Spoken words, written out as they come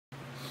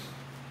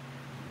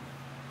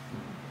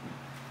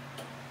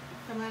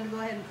I'm going to go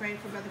ahead and pray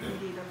for Brother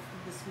Candido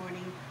this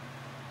morning.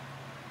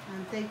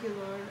 Thank you,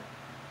 Lord.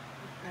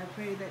 I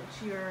pray that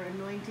your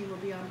anointing will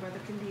be on Brother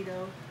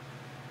Candido.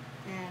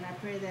 And I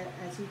pray that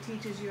as he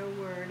teaches your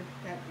word,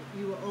 that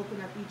you will open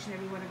up each and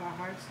every one of our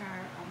hearts,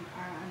 our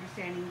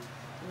understanding,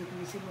 so we can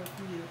receive word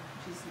from you. In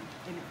Jesus' name.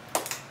 Amen.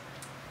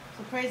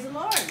 So praise the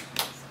Lord.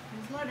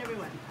 Praise the Lord,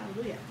 everyone.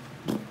 Hallelujah.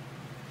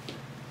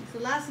 So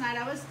last night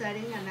I was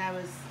studying, and I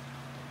was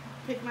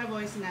picked my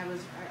voice, and I was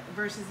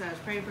verses. I was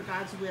praying for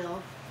God's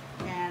will,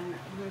 and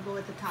I'm going to go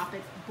with the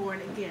topic,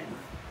 born again.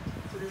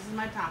 So this is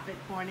my topic,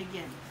 born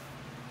again.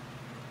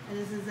 And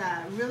this is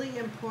really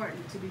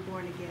important to be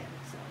born again.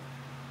 So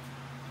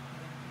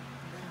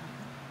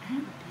I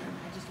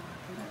just want to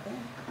put that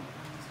there.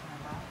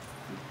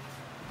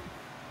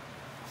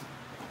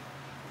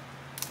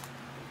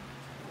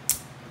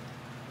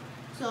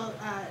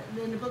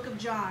 So in the book of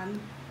John,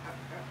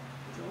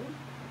 Joel?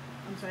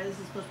 I'm sorry, this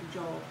is supposed to be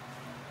Joel.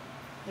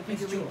 If you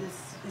could read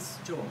this. This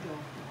is Joel.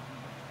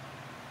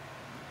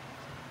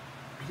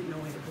 I didn't know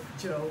we had a book of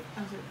Joe.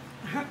 I'm sorry.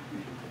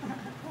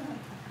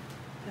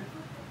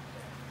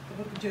 The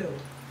book of Joe.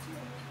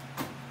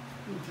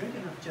 You drink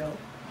enough, Joe.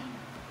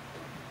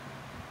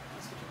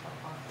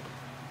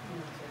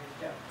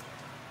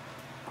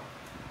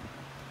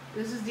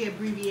 This is the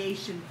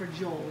abbreviation for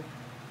Joel.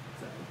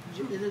 So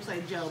it looks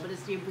like Joe, but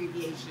it's the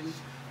abbreviation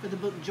for the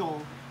book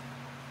Joel.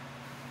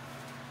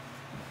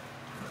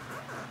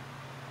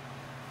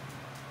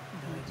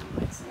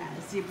 Yeah,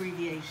 it's the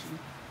abbreviation.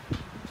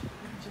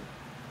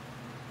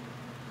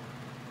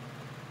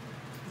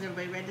 Has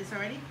everybody read this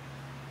already?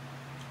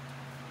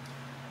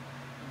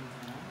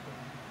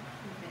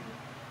 Okay.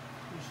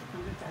 You shall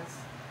come to pass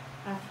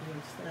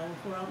afterwards that I will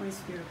pour out my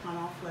spirit upon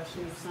all flesh,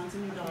 and your sons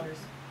and your daughters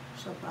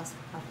shall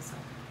prophesy.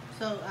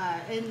 So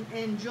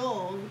in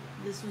Joel,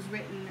 this was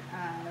written,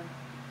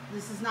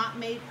 this is not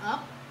made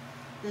up.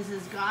 This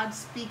is God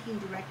speaking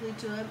directly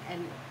to him,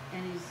 and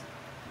he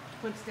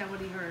puts down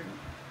what he heard.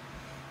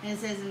 And it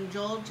says in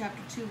Joel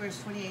chapter 2,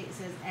 verse 28, it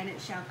says, and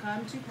it shall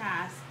come to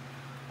pass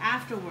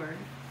afterward,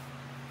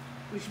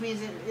 which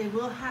means it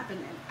will happen.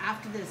 And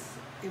after this,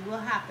 it will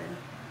happen.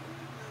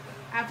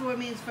 Afterward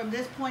means from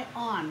this point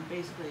on,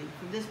 basically.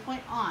 From this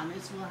point on,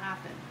 this will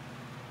happen.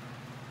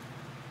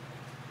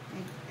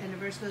 And the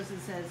verse goes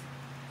and says,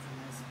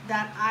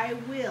 that I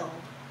will.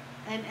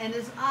 And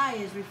this I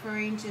is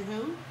referring to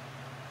who?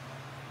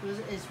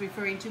 It's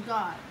referring to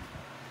God.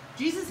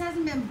 Jesus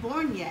hasn't been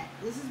born yet.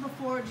 This is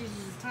before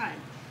Jesus' time.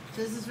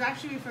 So this is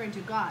actually referring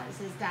to God. It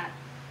says that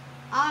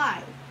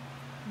I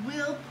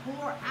will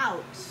pour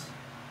out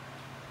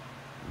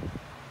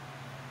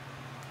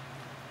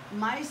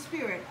my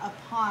spirit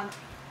upon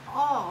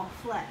all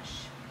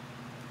flesh.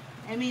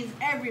 It means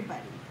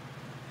everybody.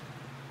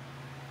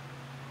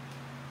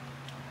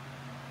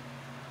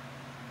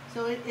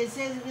 So it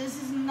says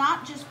this is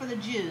not just for the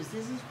Jews.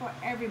 This is for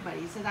everybody.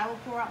 It says, I will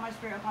pour out my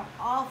spirit upon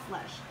all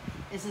flesh.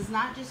 It says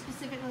not just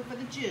specifically for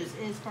the Jews.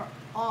 It is for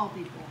all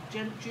people.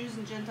 Jews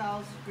and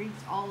Gentiles,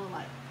 Greeks, all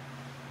alike.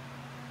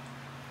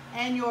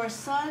 And your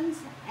sons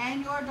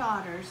and your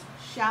daughters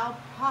shall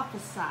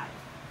prophesy.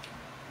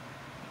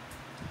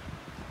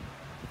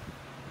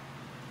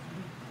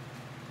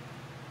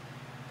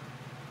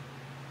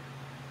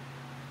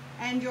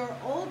 And your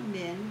old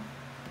men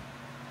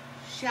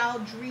shall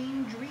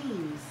dream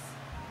dreams,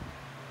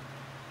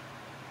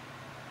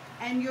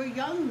 and your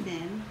young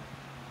men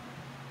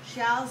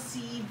shall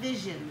see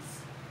visions.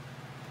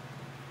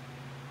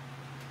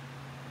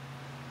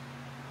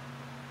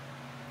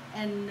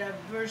 And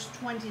verse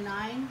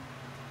 29,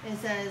 it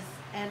says,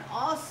 and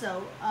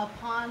also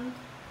upon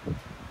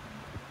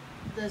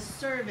the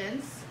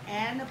servants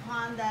and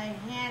upon thy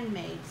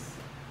handmaids.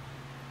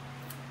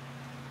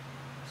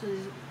 So,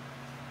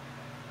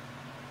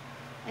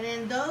 and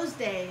in those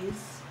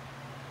days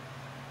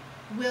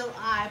will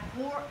I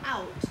pour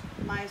out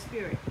my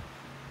spirit.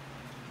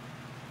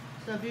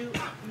 So if you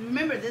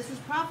remember, this was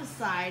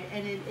prophesied,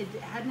 and it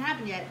hadn't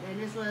happened yet,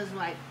 and this was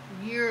like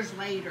years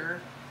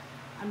later.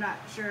 I'm not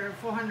sure,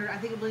 400, I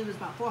believe it was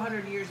about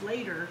 400 years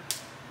later.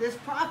 This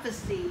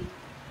prophecy,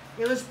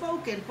 it was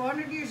spoken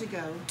 400 years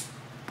ago,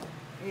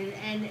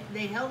 and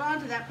they held on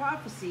to that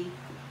prophecy,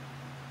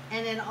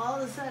 and then all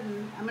of a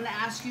sudden, I'm going to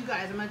ask you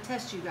guys, I'm going to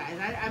test you guys.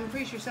 I'm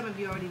pretty sure some of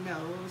you already know.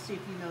 We'll see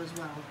if you know as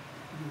well.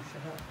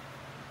 Shut up.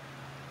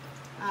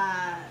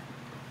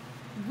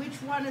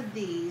 Which one of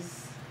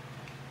these,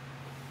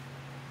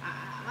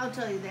 I'll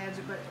tell you the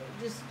answer, but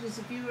just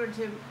if you were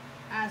to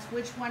ask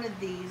which one of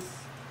these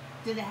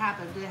did it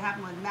happen? Did it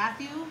happen with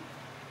Matthew,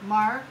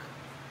 Mark,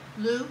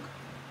 Luke,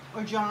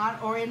 or John,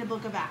 or in the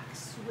book of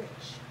Acts?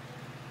 Which?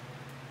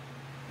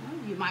 Well,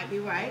 you might be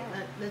right.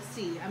 Let's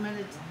see. I'm going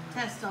to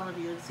test all of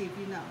you and see if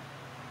you know.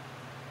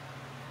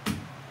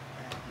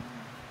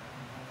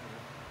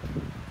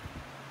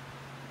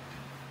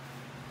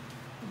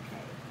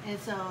 And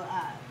so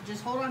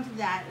just hold on to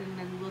that, and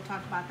then we'll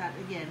talk about that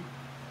again.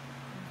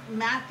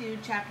 Matthew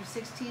chapter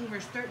 16,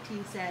 verse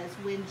 13 says,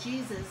 when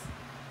Jesus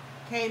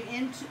came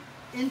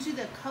into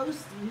the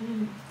coast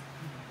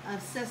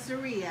of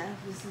Caesarea,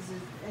 this is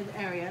an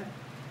area,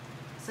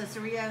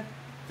 Caesarea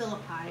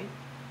Philippi,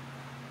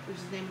 which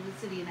is the name of the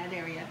city in that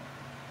area.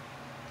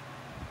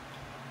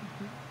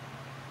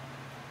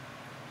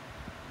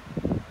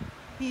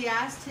 He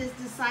asked his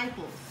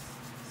disciples,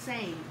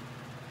 saying,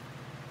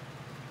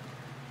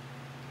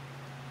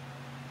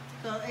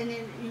 so, and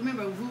then you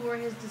remember who were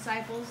his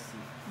disciples?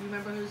 You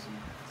remember who his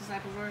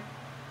disciples were?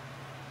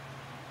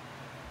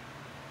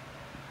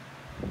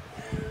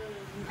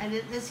 And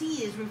this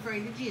he is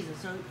referring to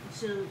Jesus.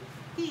 So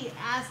he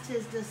asked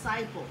his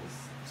disciples.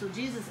 So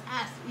Jesus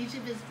asked each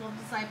of his 12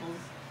 disciples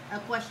a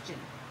question.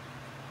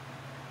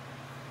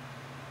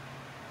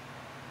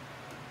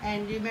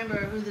 And do you remember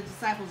who the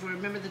disciples were?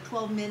 Remember the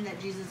 12 men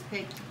that Jesus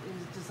picked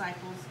as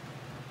disciples?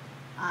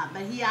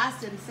 But he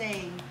asked them,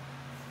 saying,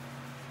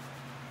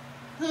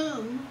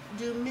 whom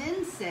do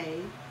men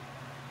say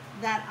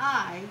that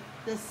I,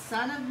 the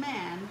Son of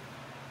Man,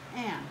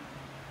 am?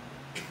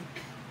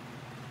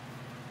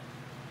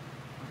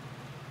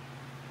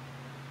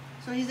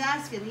 So he's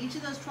asking each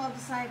of those 12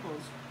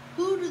 disciples,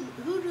 who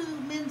do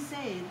men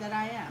say that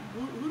I am?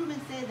 Who do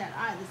men say that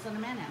I, the Son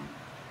of Man, am?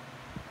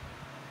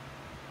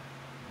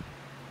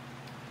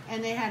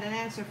 And they had an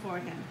answer for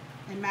him.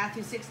 In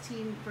Matthew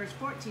 16, verse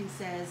 14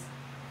 says,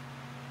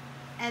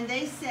 and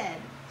they said,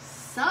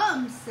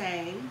 some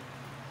say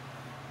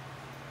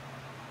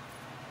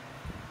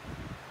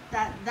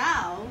that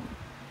thou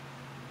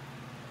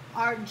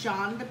art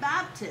John the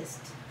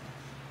Baptist.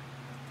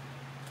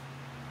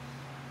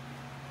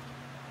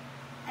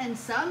 And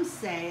some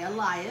say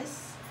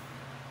Elias.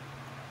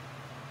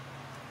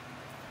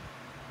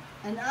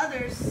 And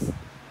others,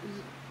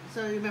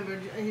 so remember,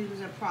 he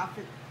was a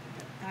prophet at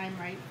that time,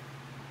 right?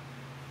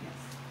 Yes.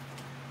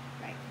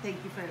 Right.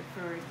 Thank you for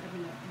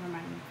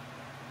reminding me.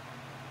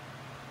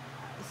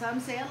 Some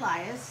say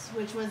Elias,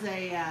 which was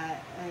a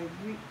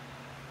Greek.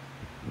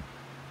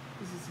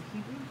 Is this a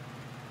Hebrew?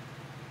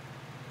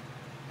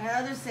 And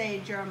others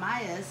say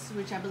Jeremiah,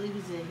 which I believe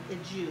is a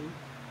Jew.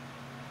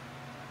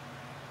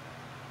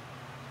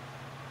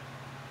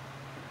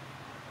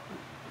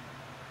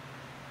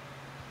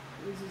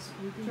 Is this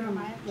weeping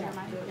Jeremiah? Yeah,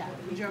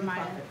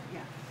 Jeremiah.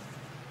 Yeah.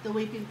 The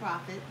weeping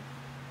prophet.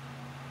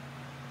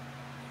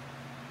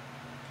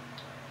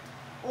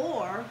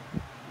 Or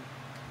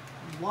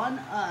one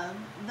of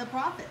the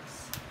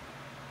prophets.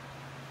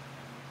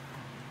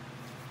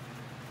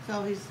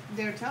 So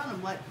they're telling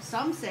him what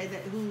some say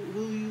that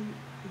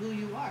who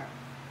you are.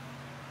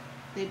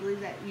 They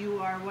believe that you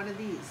are one of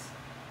these.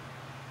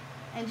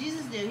 And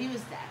Jesus knew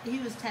he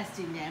was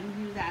testing them.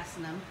 He was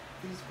asking them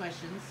these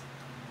questions.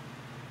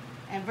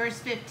 And verse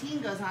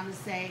 15 goes on to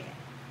say,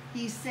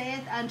 he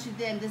saith unto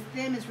them, this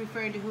them is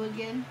referring to who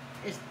again?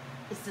 It's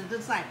the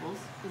disciples,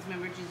 because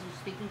remember Jesus was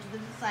speaking to the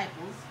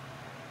disciples.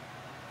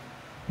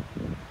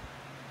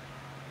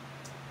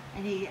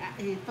 And he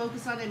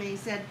focused on them and he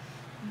said,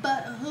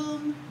 but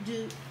whom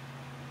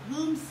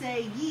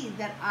say ye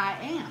that I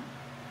am?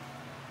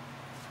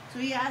 So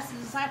he asked the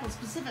disciples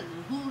specifically,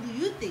 who do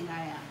you think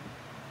I am?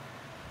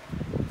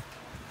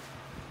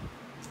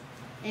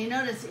 And you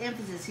notice the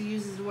emphasis, he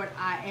uses the word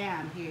I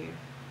am here.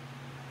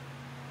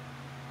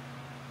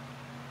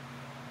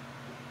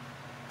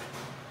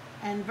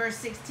 And verse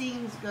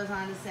 16 goes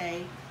on to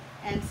say,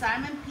 and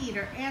Simon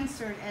Peter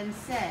answered and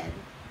said,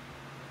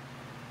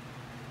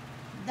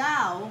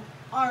 thou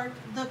art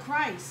the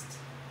Christ.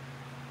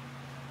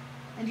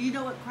 And do you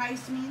know what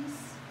Christ means?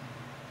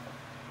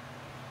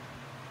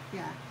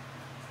 Yeah.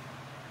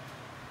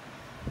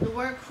 The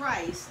word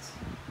Christ,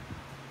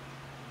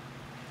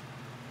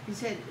 he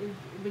said,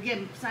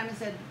 again, Simon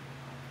said,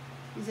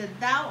 he said,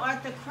 thou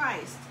art the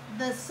Christ,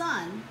 the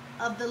Son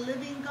of the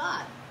living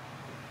God.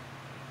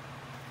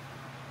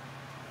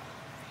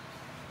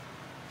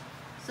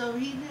 So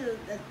he knew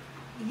that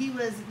he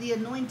was the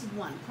anointed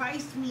one.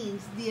 Christ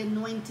means the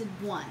anointed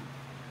one.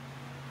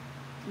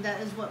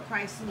 That is what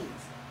Christ means.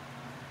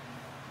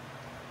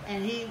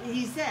 And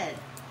he said,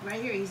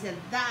 right here, he said,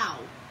 thou.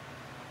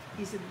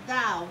 He said,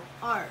 thou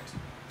art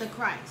the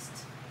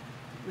Christ,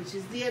 which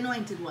is the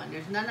anointed one.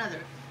 There's none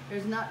other.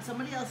 There's not,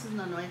 somebody else is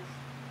anointed.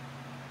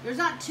 There's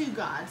not two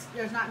gods.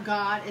 There's not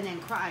God and then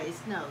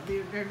Christ. No,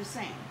 they're the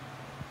same.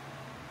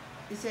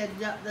 He said,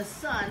 the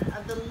Son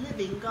of the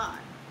living God.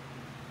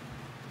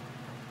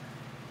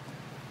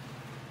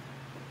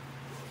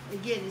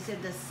 Again, he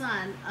said, the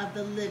Son of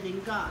the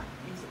living God.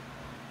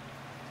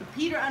 So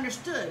Peter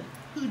understood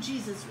who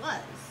Jesus was.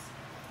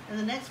 And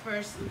the next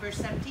verse, in verse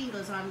 17,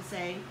 goes on to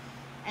say,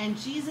 and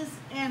Jesus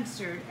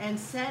answered and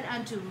said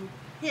unto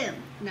him.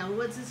 Now,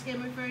 what's this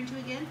him referring to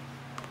again?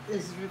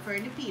 This is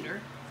referring to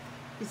Peter.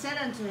 He said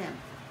unto him,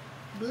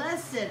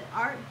 blessed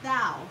art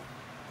thou.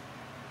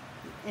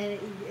 And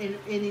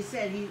he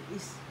said,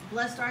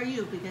 blessed are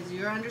you because of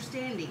your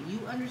understanding.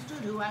 You understood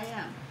who I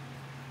am.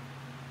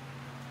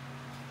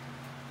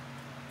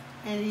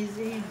 And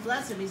he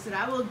blessed him. He said,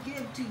 I will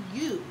give to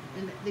you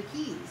the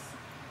keys.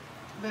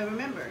 But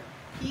remember,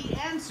 he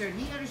answered.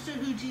 He understood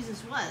who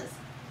Jesus was.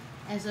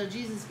 And so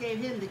Jesus gave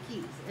him the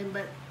keys.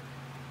 But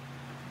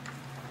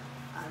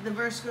the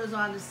verse goes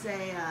on to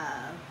say,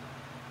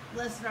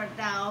 blessed art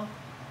thou,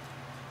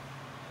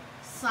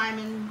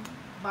 Simon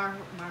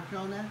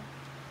Barjona,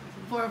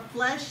 for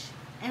flesh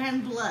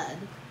and blood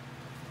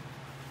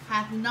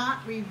hath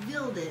not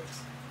revealed it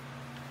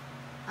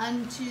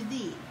unto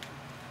thee.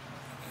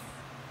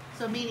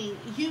 So meaning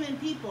human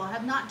people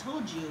have not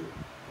told you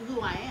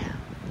who I am,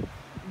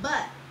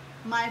 but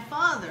my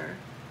Father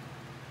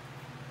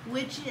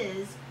which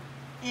is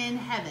in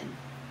heaven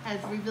has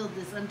revealed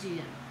this unto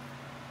you.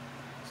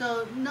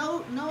 So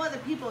no other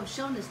people have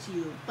shown this to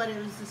you, but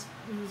it was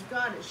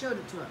God that showed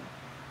it to him.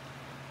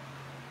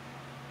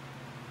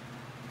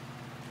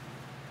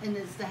 And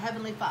it's the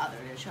Heavenly Father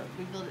that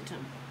revealed it to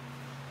him.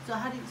 So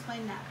how do you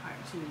explain that part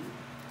to you?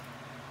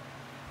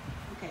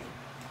 Okay.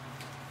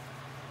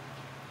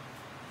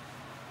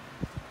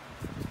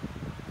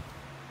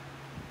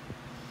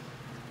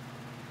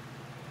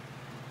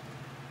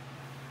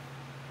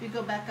 If you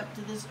go back up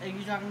to this, are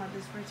you talking about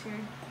this verse here?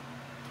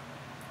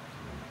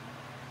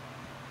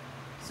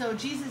 So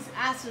Jesus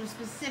asked him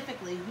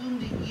specifically, whom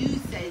do you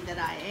say that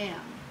I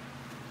am?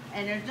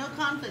 And there's no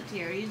conflict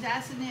here. He's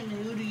asking him,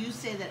 who do you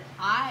say that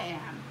I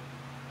am?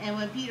 And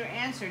when Peter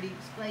answered, he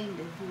explained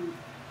who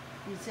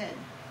he said.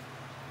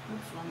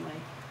 Oops, wrong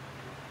way.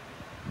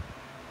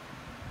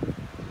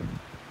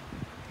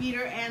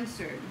 Peter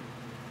answered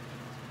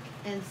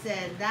and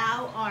said,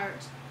 thou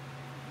art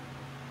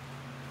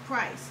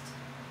Christ,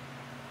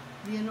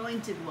 the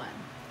anointed one.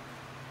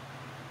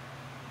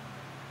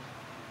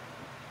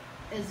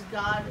 Is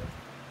God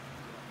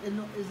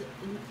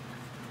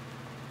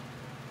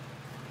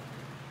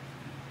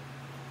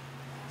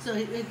so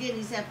again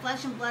he said,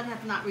 flesh and blood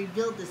hath not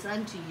revealed this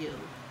unto you.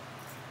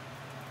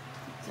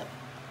 So,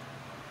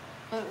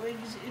 but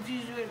if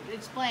you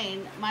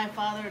explain my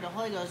Father, the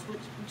Holy Ghost,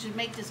 which should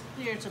make this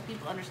clear so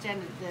people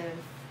understand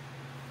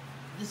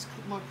this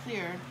more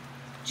clear.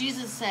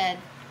 Jesus said,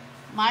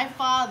 my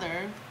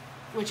Father,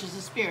 which is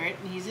the Spirit,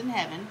 and he's in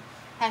heaven,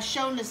 has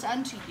shown this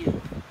unto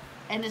you.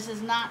 And this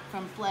is not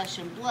from flesh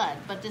and blood,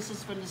 but this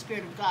is from the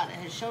Spirit of God that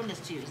has shown this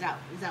to you. Is that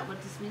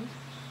what this means?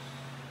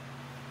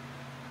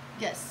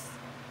 Yes.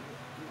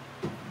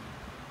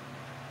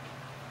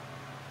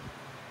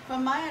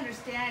 From my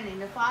understanding,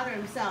 the Father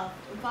himself,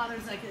 the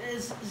Father's like,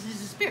 is a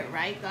spirit,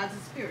 right? God's a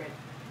spirit.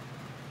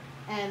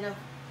 And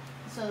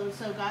so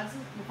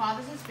the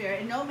Father's a spirit,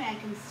 and no man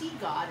can see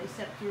God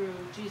except through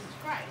Jesus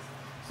Christ.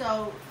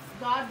 So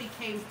God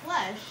became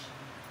flesh.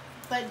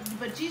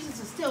 But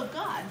Jesus is still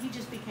God. He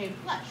just became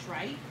flesh,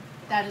 right?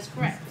 That is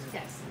correct.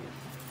 Yes.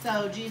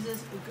 So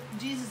Jesus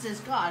is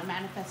God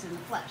manifested in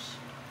the flesh.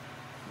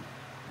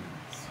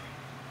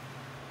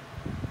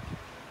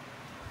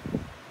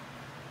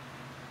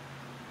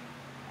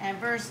 And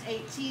verse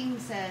 18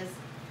 says,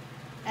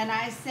 and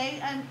I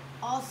say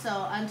also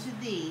unto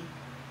thee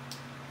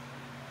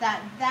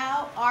that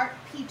thou art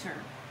Peter,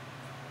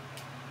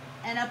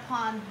 and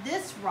upon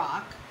this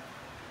rock.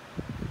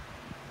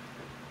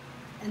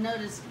 And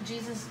notice,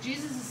 Jesus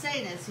is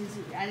saying this. He's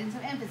adding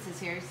some emphasis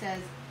here. He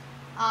says,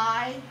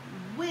 I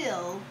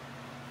will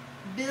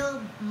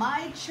build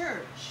my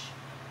church.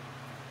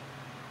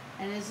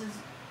 And this is,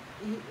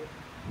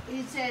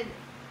 he said,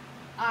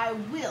 I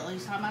will.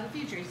 He's talking about the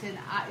future. He said,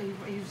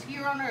 he was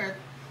here on earth,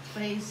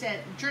 but he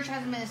said, the church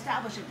hasn't been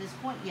established at this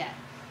point yet.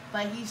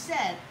 But he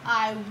said,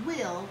 I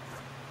will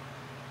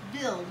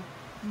build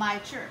my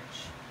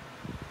church.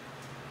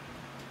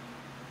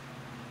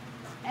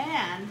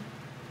 And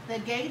the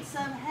gates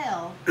of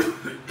hell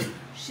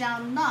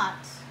shall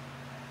not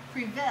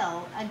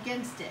prevail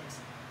against it.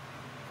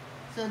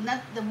 So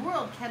the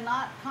world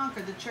cannot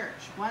conquer the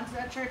church. Once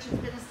that church has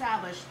been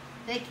established,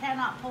 they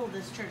cannot pull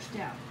this church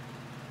down.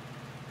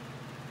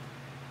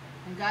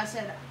 And God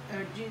said,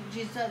 or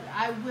Jesus said,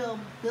 I will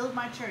build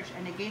my church,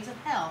 and the gates of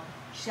hell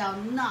shall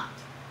not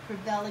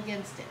prevail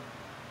against it.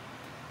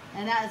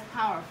 And that is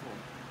powerful.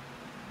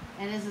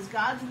 And this is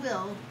God's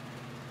will.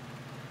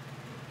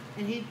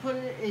 And it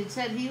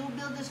said he will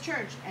build this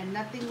church and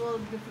nothing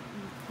will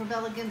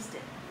prevail against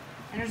it.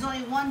 And there's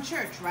only one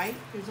church, right?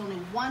 There's only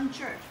one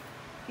church.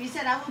 He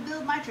said, I will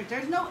build my church.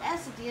 There's no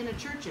S at the end of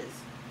churches.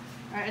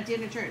 Or at the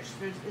end of church.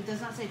 It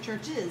does not say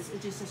churches. It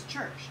just says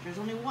church. There's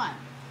only one.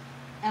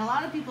 And a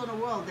lot of people in the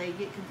world, they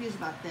get confused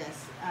about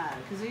this.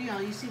 Because,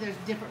 you see there's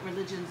different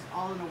religions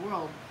all in the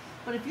world.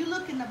 But if you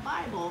look in the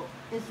Bible,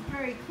 it's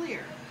very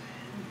clear.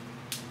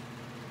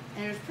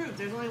 And there's proof.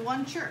 There's only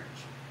one church.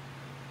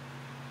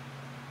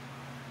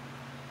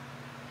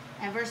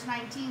 And verse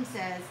 19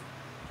 says,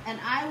 and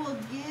I will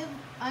give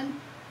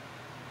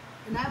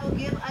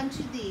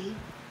unto thee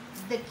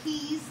the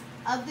keys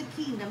of the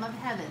kingdom of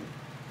heaven.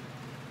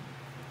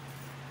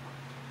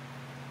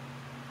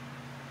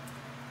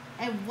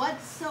 And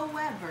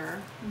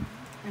whatsoever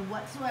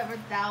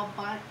thou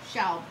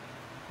shalt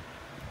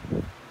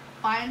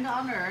bind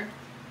on earth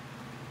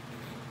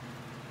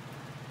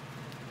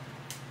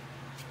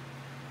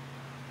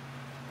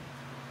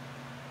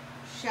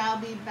shall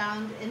be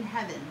bound in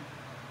heaven.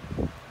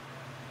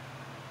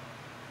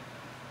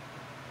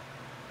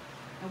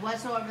 And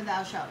whatsoever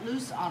thou shalt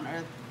loose on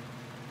earth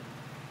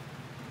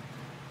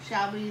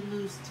shall be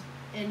loosed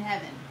in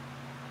heaven.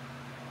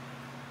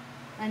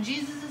 And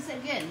Jesus is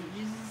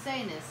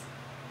saying this.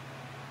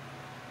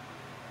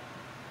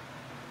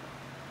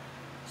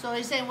 So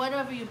he's saying,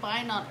 whatever you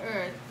bind on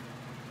earth,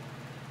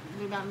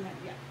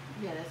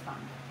 yeah, that's fine.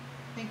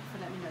 Thank you for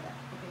letting me know that.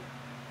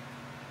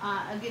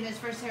 Okay. Again, this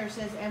verse here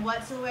says, and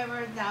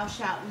whatsoever thou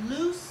shalt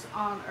loose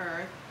on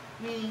earth,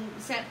 meaning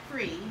set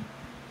free,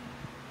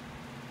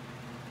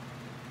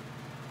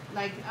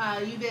 like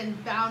you've been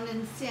bound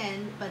in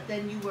sin, but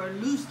then you were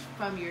loosed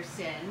from your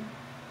sin.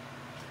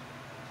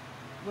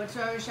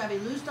 Whatsoever shall be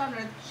loosed on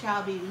earth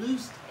shall be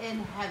loosed in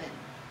heaven.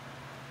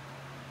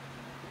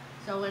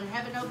 So when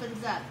heaven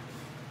opens up,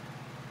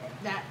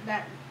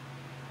 that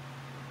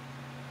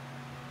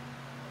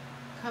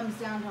comes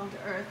down onto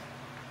earth.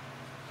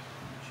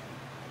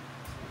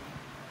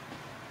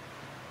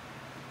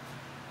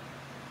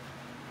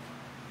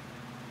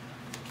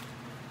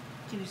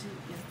 Can you see?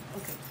 Yeah.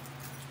 Okay.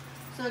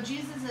 So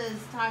Jesus is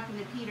talking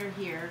to Peter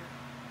here,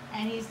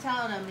 and he's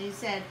telling him, he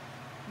said,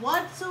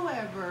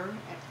 whatsoever,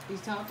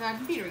 he's talking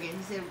to Peter again,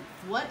 he said,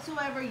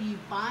 whatsoever you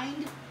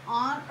bind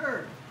on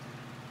earth,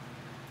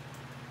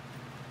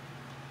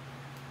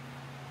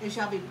 it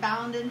shall be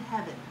bound in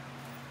heaven.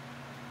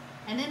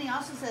 And then he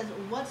also says,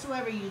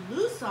 whatsoever you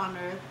loose on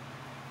earth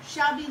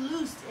shall be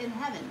loosed in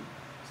heaven.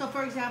 So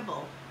for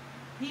example,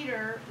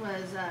 Peter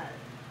was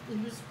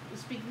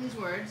speaking these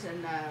words,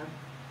 and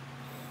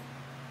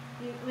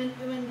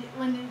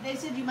when they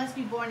said you must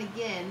be born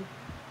again,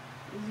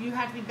 you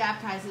have to be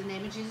baptized in the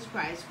name of Jesus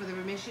Christ for the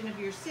remission of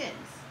your sins.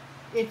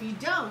 If you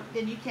don't,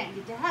 then you can't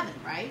get to heaven,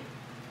 right?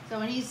 So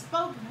when he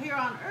spoke here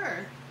on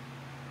earth,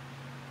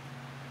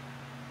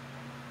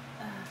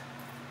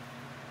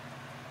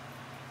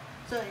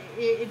 so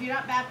if you're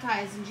not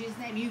baptized in Jesus'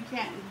 name, you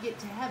can't get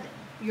to heaven.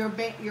 You're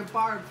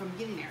barred from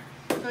getting there.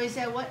 So he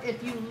said,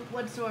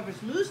 whatsoever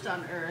is loosed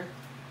on earth,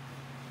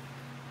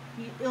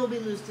 it will be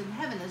loosed in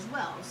heaven as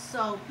well.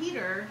 So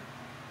Peter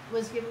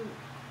was given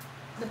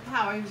the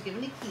power. He was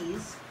given the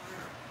keys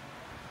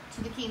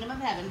to the kingdom of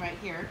heaven right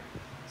here.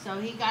 So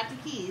he got the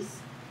keys,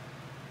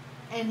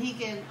 and he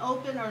can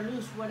open or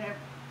loose what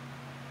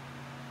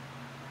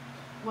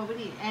we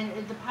need.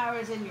 And the power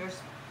is in your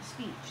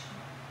speech.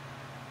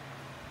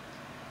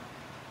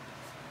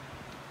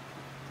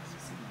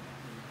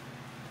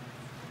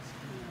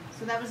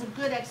 So that was a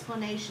good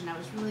explanation. That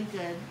was really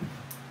good.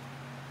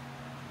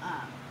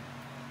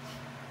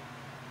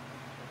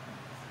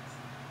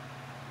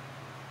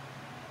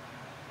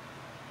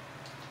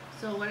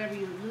 So whatever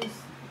you loose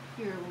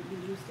here will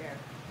be loose there.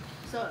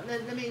 So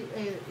let me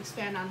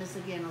expand on this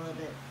again a little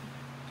bit.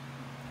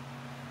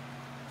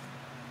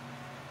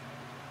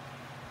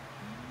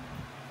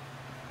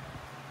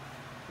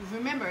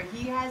 Remember,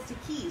 he has the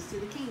keys to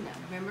the kingdom.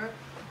 Remember,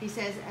 he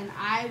says, and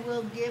I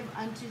will give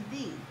unto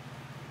thee.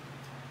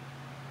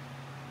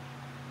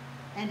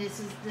 And this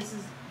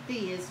is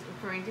thee is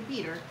referring to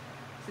Peter.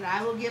 He said,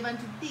 I will give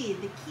unto thee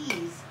the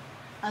keys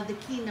of the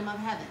kingdom of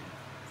heaven.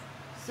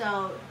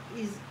 So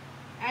he's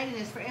adding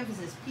this for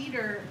emphasis.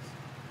 Peter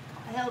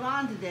held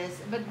on to this,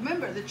 but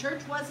remember, the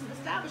church wasn't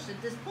established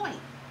at this point.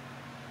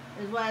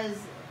 It was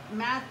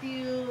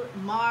Matthew,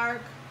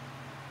 Mark.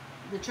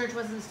 The church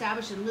wasn't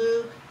established in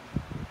Luke.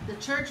 The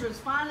church was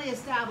finally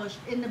established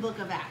in the book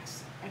of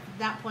Acts. From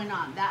that point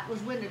on, that was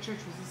when the church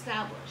was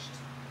established.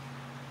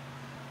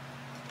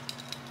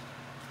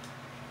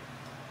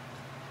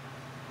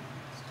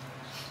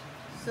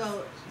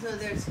 So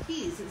there's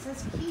keys. It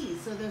says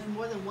keys. So there's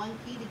more than one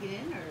key to get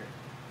in,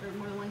 or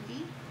more than one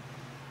key?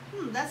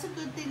 That's a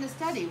good thing to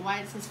study, why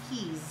it says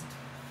keys.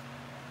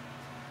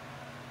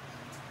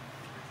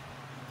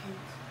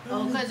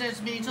 Oh, because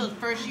there's many tools.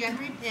 First you have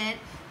to repent,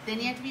 then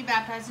you have to be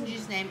baptized in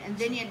Jesus' name, and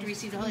then you have to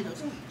receive the Holy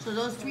Ghost. So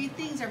those three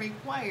things are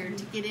required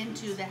to get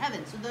into the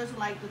heaven. So those are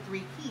like the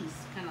three keys,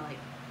 kind of like.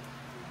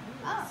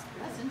 Oh,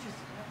 that's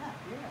interesting.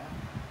 Yeah.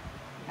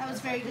 That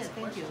was very good.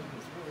 Thank you.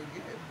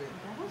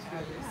 That was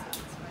good. Yeah.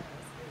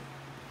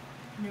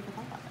 I never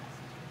thought about that.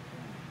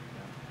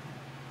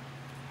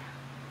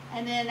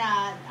 And then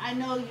I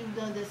know you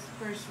know this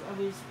verse.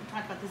 We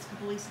talked about this a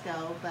couple weeks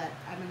ago, but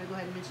I'm going to go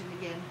ahead and mention it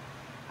again.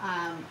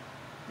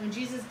 When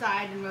Jesus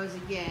died and rose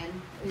again,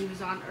 he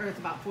was on earth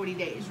about 40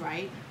 days,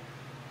 right?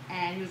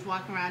 And he was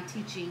walking around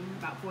teaching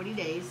about 40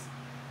 days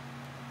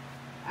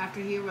after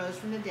he arose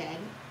from the dead.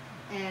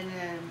 And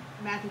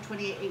Matthew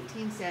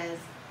 28:18 says,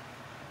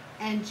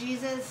 and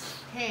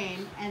Jesus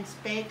came and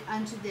spake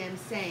unto them,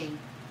 saying,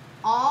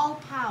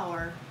 all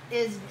power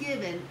is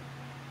given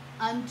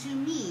unto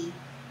me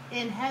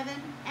in heaven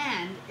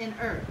and in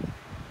earth.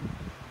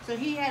 So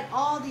he had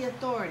all the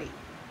authority.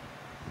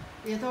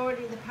 The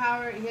authority, the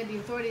power, he had the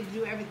authority to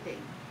do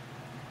everything.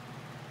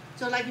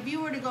 So like if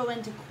you were to go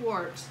into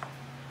court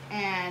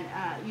and,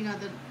 you know,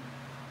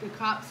 the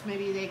cops,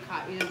 maybe they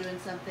caught you doing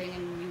something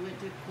and you went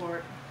to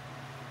court,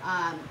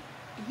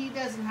 he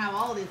doesn't have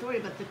all the authority,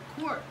 but the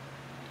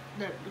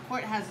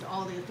court has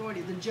all the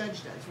authority. The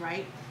judge does,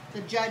 right?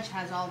 The judge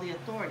has all the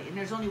authority. And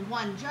there's only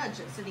one judge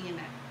that's sitting in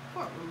that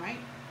courtroom, right?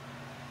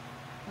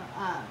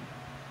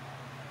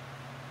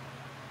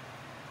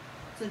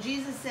 So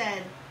Jesus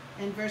said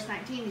in verse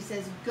 19, he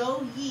says,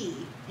 "Go ye,"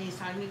 and he's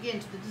talking again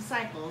to the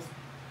disciples.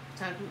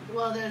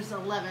 Well, there's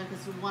 11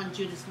 because one,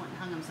 Judas went and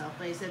hung himself.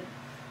 But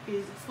he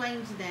was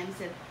explaining to them. He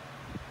said,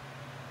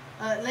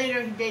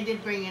 later they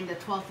did bring in the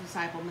 12th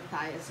disciple,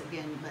 Matthias,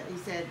 again. But he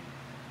said,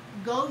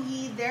 "Go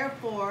ye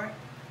therefore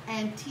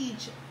and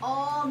teach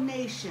all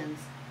nations,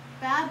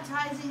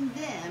 baptizing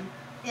them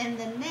in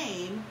the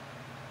name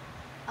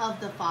of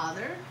the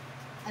Father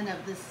and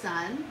of the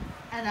Son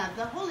and of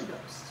the Holy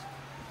Ghost."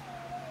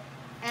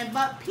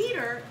 But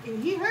Peter,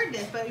 he heard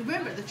this, but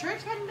remember, the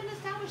church hadn't been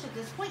established at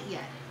this point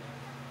yet.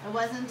 It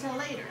wasn't until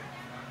later.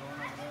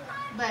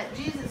 But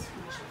Jesus,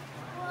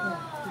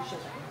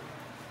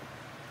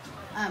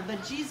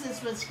 but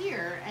Jesus was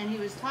here, and he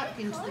was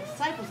talking to the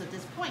disciples at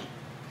this point,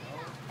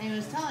 and he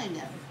was telling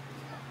them.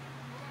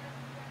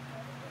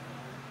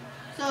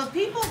 So if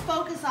people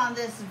focus on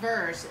this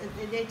verse,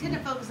 they tend to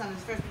focus on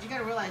this verse, but you got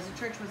to realize the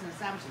church wasn't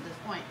established at this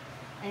point.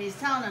 And he's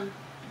telling them,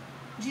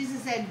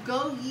 Jesus said,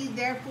 "Go ye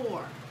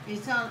therefore."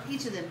 He's telling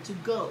each of them to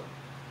go.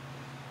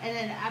 And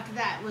then after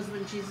that was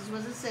when Jesus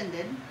was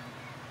ascended.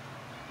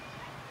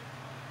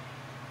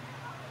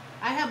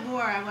 I have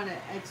more. I want to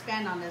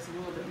expand on this a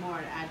little bit more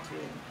to add to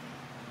it.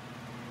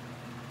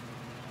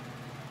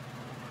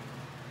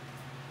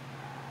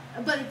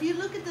 But if you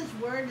look at this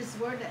word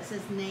that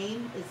says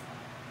name,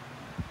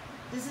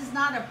 this is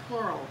not a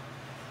plural.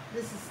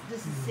 This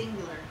is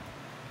singular.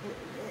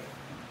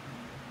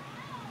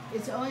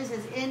 It only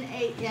says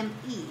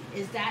N-A-M-E.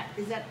 Is that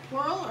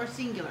plural or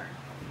singular?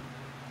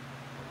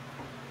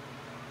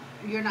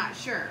 You're not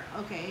sure.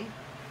 Okay.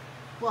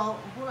 Well,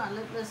 hold on.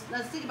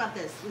 Let's think about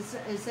this.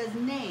 It says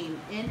name,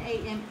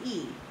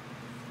 N-A-M-E.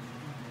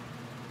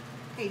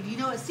 Okay. Do you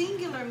know what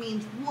singular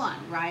means?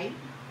 One, right?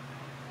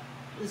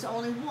 There's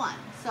only one.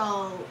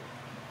 So,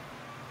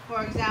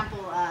 for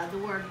example, the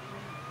word,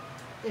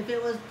 if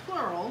it was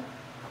plural,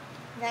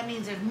 that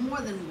means there's more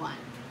than one.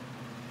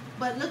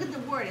 But look at the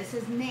word. It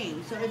says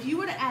name. So if you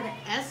were to add an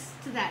S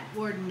to that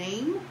word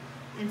name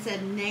and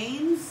said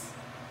names,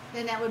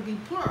 then that would be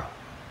plural.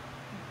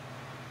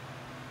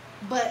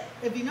 But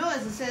if you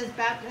notice, it says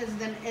baptized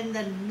them in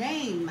the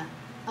name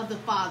of the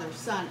Father,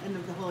 Son, and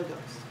of the Holy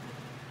Ghost.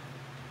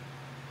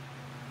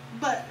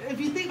 But if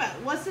you think about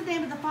it, what's the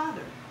name of the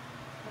Father?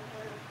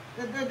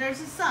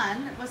 There's a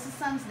Son. What's the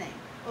Son's name?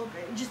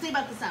 Okay, just think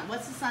about the Son.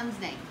 What's the Son's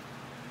name?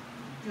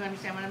 Do you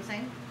understand what I'm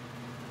saying?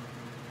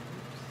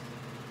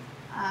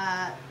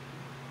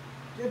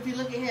 If you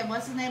look at him,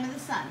 what's the name of the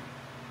Son?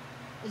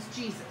 It's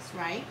Jesus,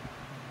 right?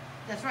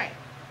 That's right.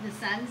 The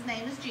Son's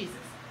name is Jesus.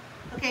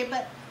 Okay,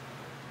 but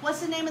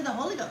what's the name of the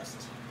Holy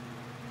Ghost?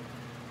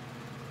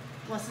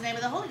 What's the name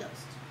of the Holy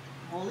Ghost?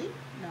 Holy?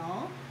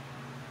 No.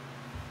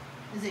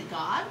 Is it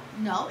God?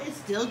 No, it's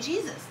still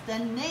Jesus. The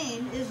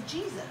name is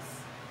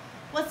Jesus.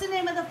 What's the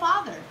name of the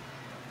Father?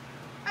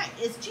 Right,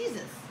 it's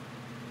Jesus.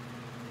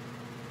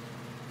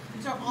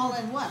 So all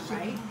in one,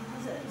 right?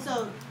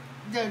 So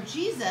the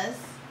Jesus,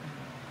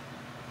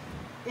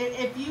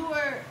 if you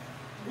were,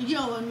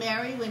 when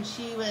Mary, when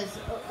she was,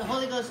 the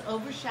Holy Ghost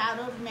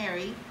overshadowed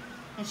Mary,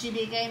 and she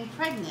became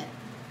pregnant,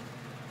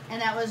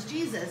 and that was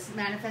Jesus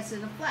manifested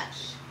in the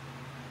flesh.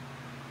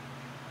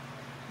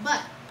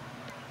 But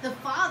the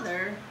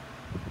Father,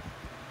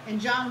 in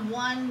John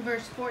 1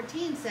 verse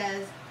 14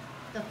 says,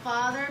 the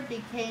Father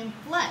became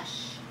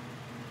flesh.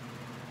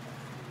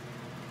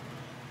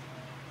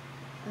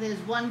 There's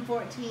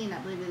 1:14, I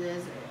believe it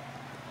is.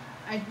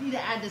 I need to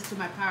add this to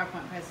my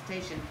PowerPoint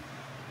presentation.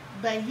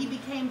 But he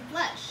became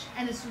flesh,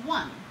 and it's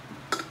one.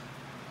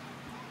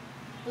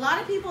 A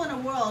lot of people in the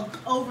world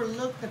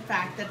overlook the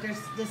fact that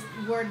there's this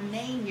word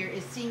name here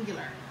is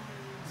singular.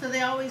 So they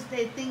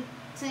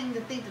seem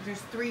to think that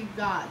there's three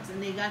gods,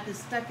 and they got this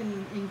stuck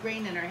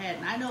ingrained in their head.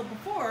 And I know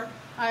before,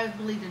 I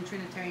believed in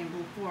Trinitarian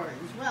before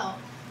as well.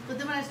 But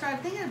then when I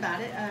started thinking about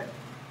it,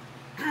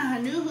 I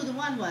knew who the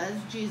one was,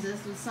 Jesus,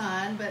 the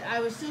Son, but I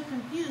was still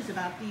confused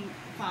about the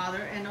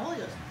Father and the Holy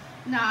Ghost.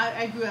 Now,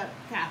 I grew up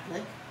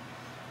Catholic,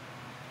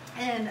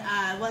 and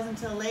it wasn't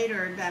until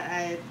later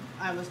that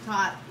I was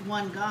taught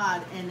one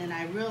God, and then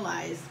I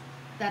realized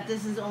that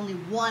this is only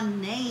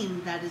one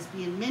name that is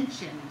being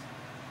mentioned.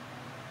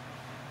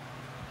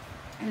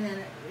 And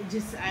then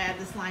I have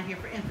this line here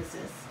for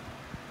emphasis.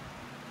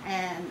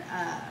 And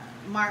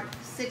Mark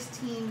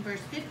 16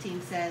 verse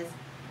 15 says,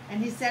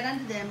 "And he said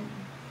unto them,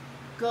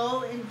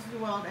 Go into the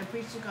world and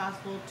preach the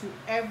gospel to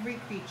every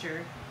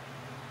creature."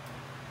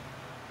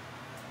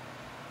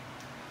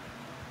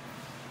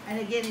 And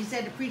again, he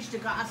said to preach the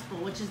gospel,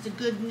 which is the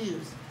good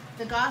news.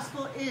 The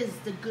gospel is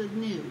the good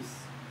news.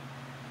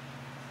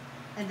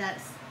 And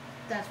that's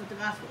what the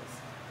gospel is.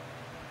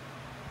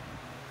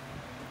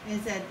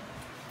 And he said,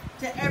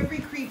 to every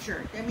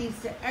creature. That means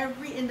to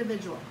every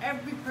individual,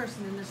 every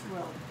person in this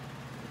world.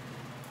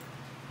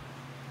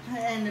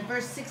 And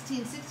verse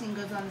 16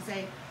 goes on to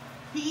say,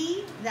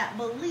 "He that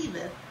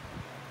believeth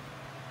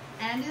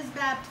and is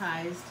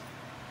baptized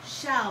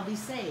shall be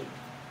saved."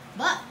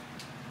 But,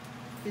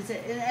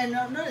 and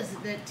notice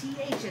the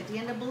TH at the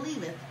end of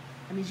believeth,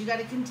 that means you got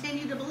to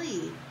continue to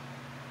believe.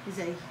 He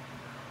said,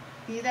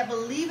 "He that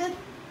believeth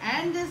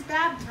and is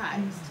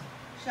baptized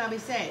shall be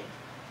saved.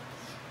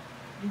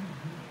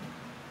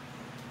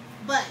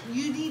 But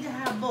you need to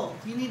have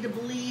both. You need to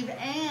believe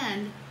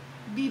and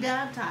be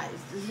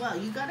baptized as well.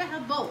 You got to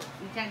have both.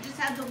 You can't just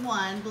have the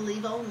one,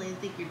 believe only, and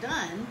think you're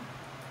done,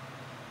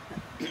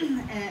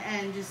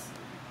 and just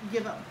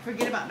give up,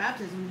 forget about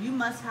baptism. You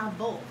must have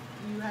both.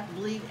 You have to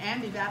believe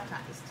and be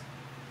baptized.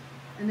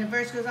 And the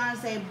verse goes on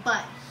to say,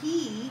 but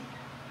he,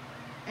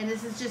 and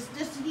this is just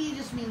he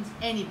just means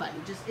anybody,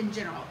 just in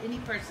general, any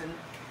person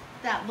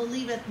that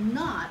believeth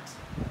not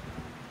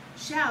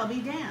shall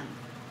be damned.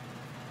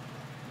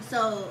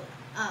 So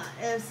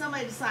if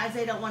somebody decides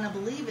they don't want to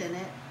believe in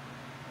it,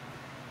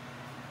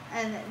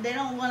 and they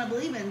don't want to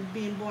believe in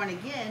being born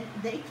again,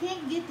 they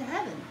can't get to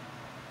heaven.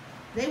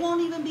 They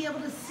won't even be able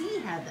to see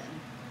heaven.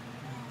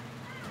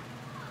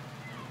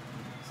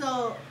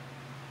 So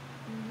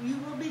you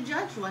will be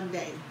judged one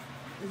day.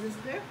 Is this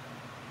clear?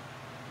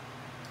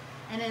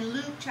 And in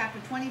Luke chapter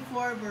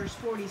 24, verse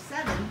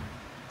 47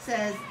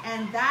 says,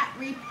 and that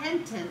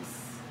repentance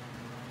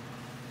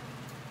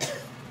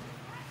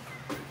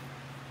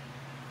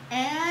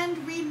and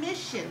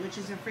remission, which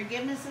is a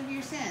forgiveness of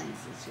your sins.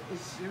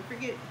 It's your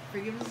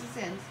forgiveness of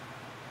sins.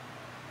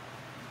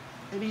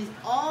 It means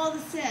all the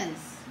sins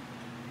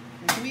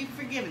that can be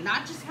forgiven,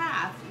 not just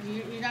half.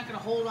 You're not going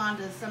to hold on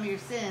to some of your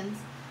sins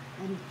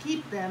and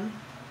keep them.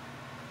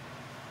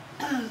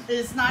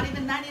 It's not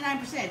even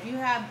 99%.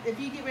 If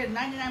you get rid of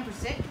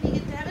 99%, can you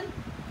get to heaven?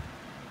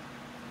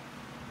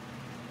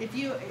 Do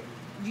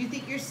you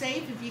think you're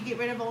safe if you get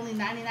rid of only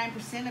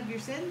 99% of your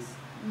sins?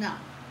 No.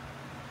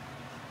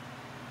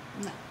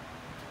 No.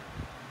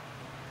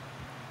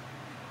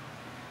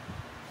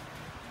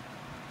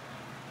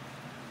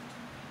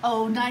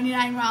 Oh,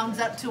 99 rounds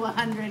up to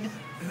 100.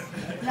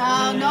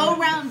 No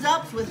rounds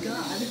ups with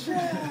God.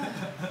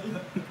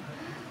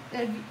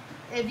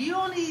 If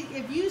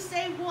you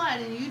say one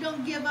and you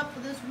don't give up for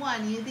this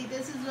one, you think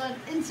this is an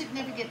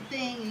insignificant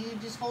thing and you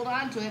just hold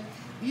on to it,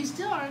 you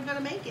still aren't going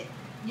to make it.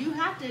 You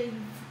have to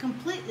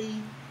completely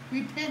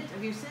repent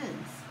of your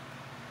sins.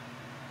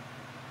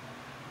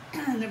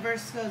 And the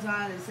verse goes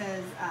on, it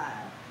says,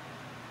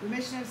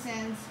 remission of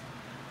sins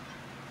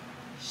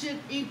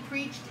should be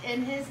preached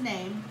in his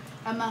name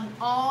among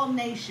all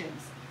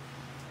nations.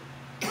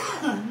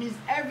 It means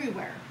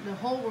everywhere, the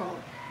whole world.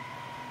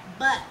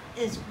 But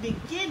it's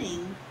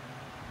beginning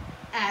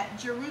at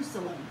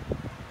Jerusalem.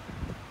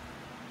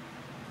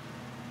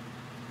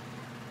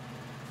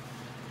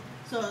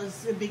 So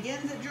it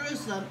begins at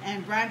Jerusalem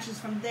and branches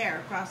from there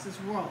across this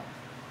world.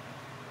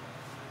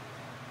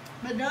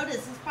 But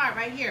notice this part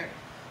right here.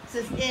 It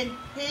says, in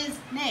his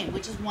name,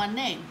 which is one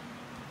name.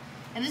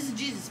 And this is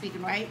Jesus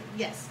speaking, right?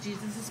 Yes,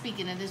 Jesus is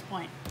speaking at this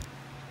point.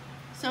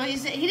 So he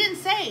didn't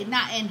say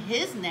not in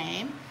his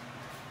name.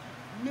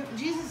 No,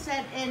 Jesus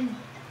said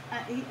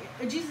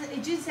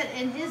Jesus said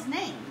in his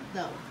name,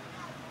 though.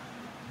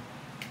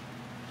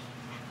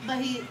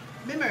 But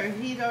remember,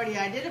 he'd already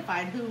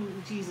identified who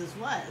Jesus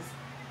was.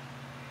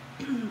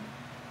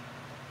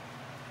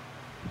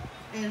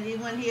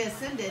 And when he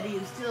ascended, he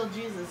was still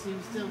Jesus. He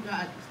was still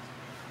God.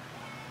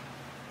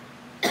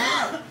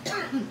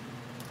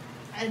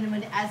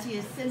 And as he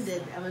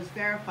ascended, it was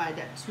verified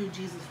that who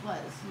Jesus was.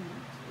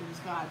 It was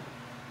God.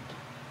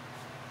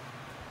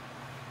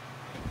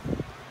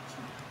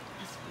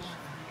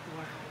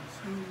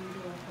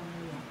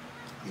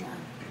 Yeah.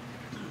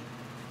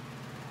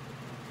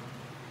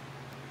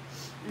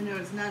 And there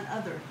was none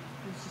other. It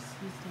was just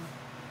wisdom.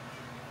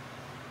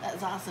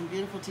 That's awesome.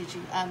 Beautiful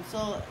teaching.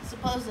 So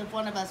suppose if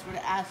one of us were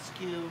to ask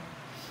you,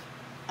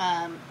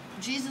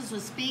 Jesus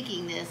was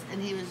speaking this,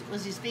 and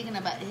was he speaking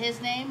about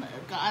his name,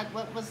 God?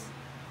 What was?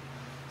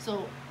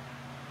 So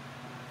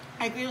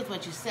I agree with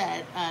what you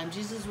said.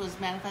 Jesus was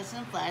manifested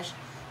in flesh,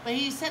 but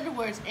he said the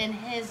words in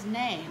his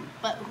name.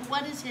 But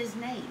what is his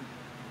name?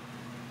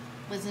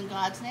 Was in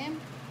God's name?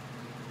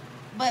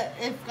 But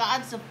if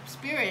God's a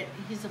spirit,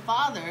 he's a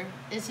father,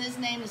 is his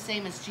name the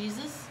same as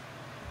Jesus?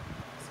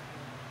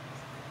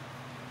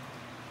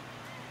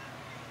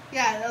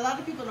 Yeah, a lot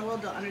of people in the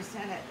world don't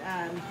understand it.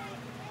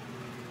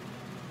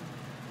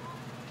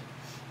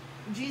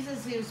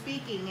 Jesus, he was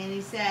speaking, and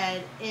he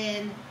said,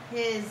 in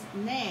his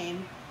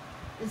name.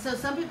 And so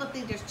some people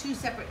think there's two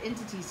separate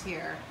entities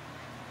here.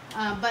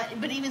 But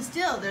even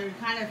still, they're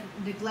kind of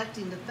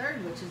neglecting the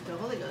third, which is the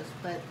Holy Ghost.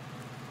 But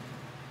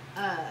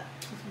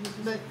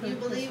you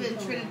believe in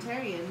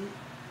Trinitarian,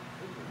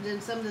 then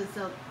some of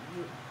them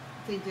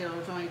think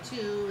there's only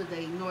two,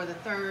 they ignore the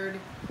third.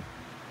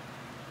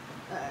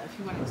 If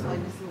you want to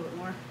explain this a little bit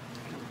more. Am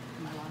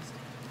I lost?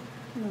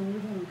 No,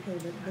 you're doing okay,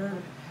 but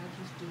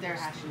they're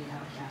hashing it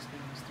out.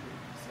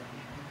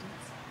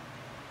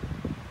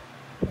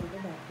 Go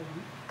back to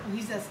them.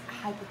 He says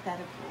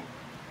hypothetical.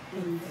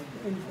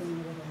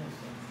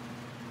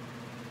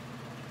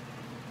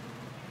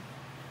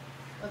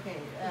 Okay,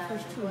 The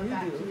first two going you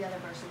back do. to the other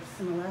verses.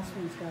 And the last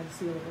one's God's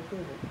seal of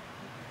approval.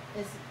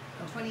 It's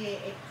 28:19.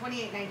 So I'm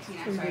you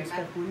sorry. did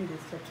step one, you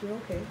did step two,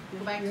 okay.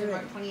 Go back to You're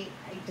Mark right. 28:18.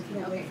 If you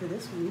don't Okay. wait for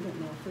this one, you don't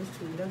know. First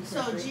two, you don't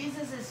So separate.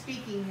 Jesus is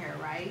speaking here,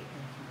 right?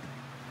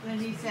 when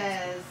he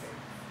says,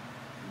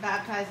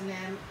 baptizing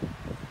them,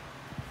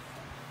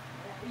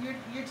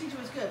 your teacher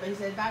was good, but he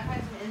said,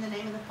 baptizing in the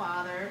name of the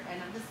Father,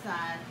 and of the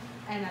Son,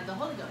 and of the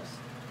Holy Ghost.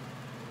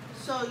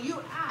 So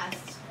you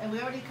asked, and we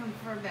already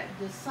confirmed that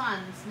the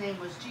Son's name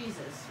was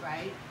Jesus,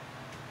 right?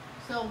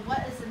 So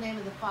what is the name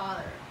of the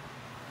Father?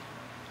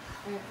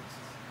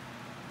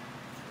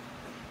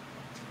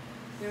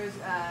 There's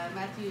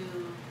Matthew.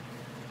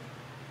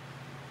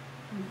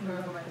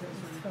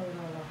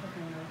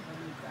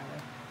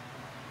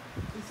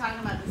 He's talking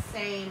about the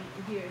same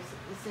here.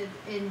 It said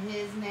in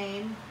his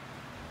name.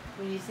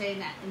 When he's saying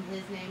that in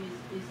his name,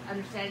 he's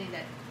understanding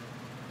that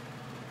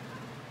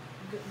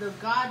the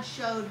God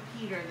showed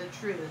Peter the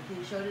truth.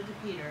 He showed it to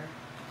Peter,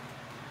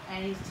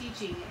 and he's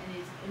teaching and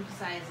he's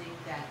emphasizing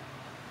that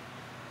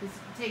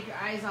take your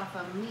eyes off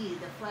of me,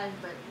 the flesh,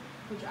 but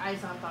put your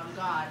eyes off on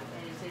God.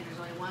 And he's saying there's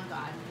only one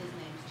God, and his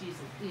name is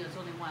Jesus. It's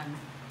only one.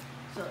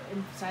 So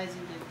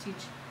emphasizing to teach.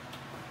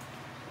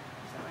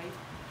 Is that right?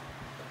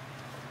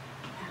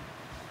 I'm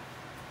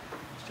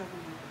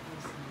struggling with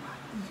the voice.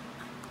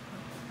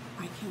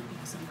 I can't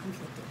because I'm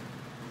conflicted.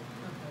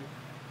 Okay.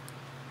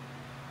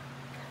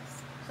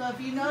 So if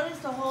you notice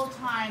the whole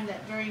time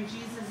that during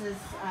Jesus'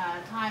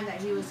 time that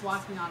he was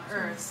walking on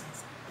earth,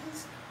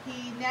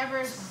 he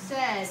never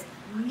said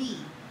me.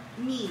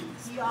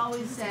 He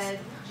always said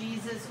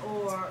Jesus,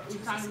 or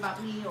he's talking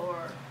about me,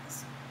 or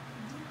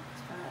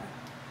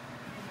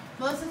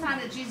most of the time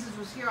that Jesus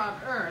was here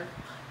on earth,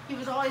 he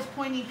was always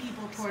pointing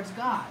people towards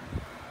God.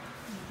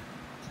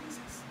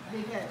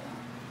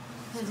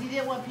 Because he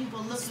didn't want people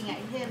looking at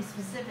him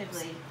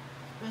specifically.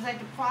 It was like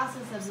the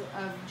process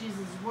of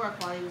Jesus' work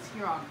while he was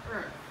here on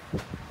earth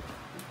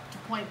to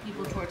point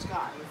people towards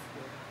God.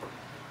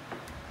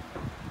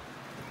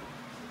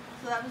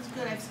 So that was a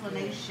good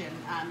explanation.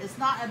 It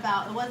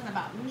wasn't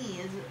about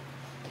me.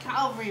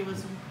 Calvary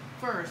was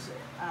first.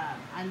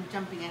 I'm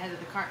jumping ahead of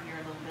the cart here a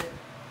little bit.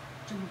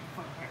 Jumping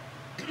before the cart.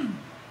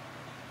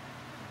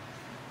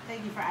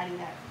 Thank you for adding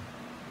that.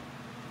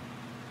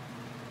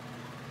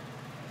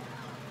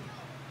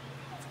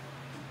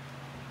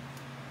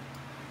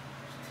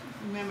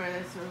 Remember,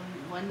 there's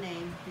only one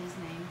name, his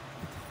name.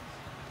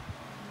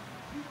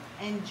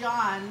 And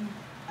John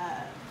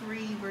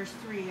 3, verse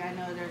 3, I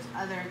know there's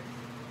other...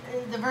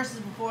 The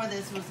verses before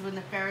this was when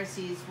the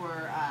Pharisees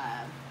were...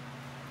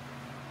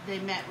 they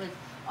met with...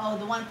 Oh,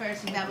 the one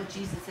Pharisee met with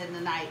Jesus in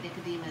the night,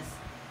 Nicodemus.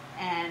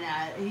 And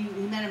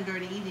he met him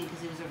during the evening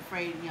because he was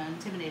afraid,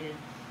 intimidated.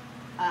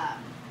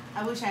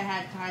 I wish I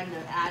had time to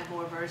add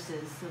more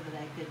verses so that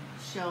I could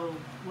show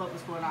what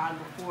was going on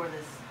before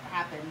this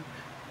happened.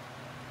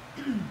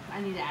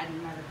 I need to add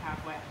another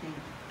PowerPoint, I think,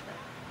 but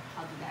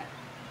I'll do that.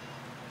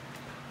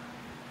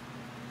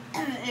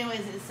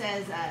 Anyways, it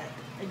says,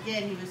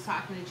 again, he was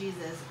talking to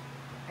Jesus,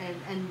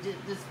 and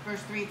this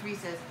verse 3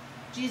 says,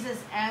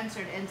 Jesus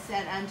answered and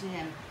said unto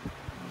him,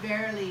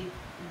 verily,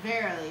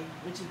 verily,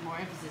 which is more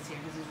emphasis here,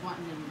 because he's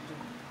wanting him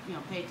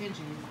to, pay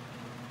attention.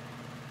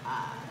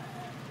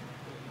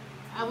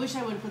 I wish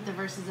I would have put the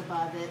verses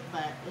above it,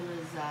 but it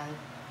was,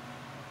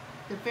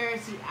 the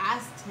Pharisee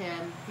asked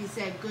him, he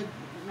said, good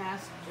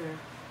master.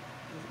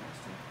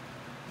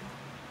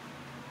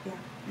 Yeah.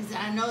 He said,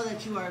 I know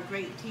that you are a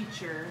great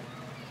teacher.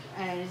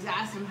 And he's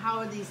asked him,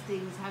 how can these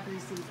things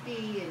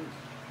be? And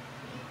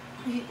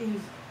he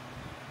was,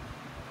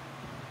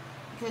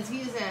 because he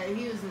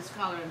was a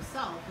scholar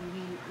himself, and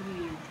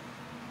he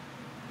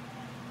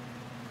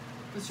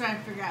was trying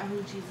to figure out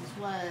who Jesus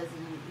was,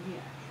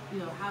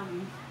 and how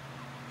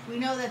we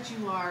know that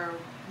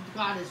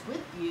God is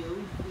with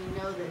you. We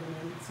know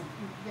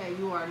that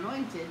you are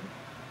anointed.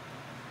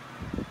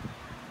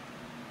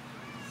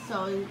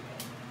 So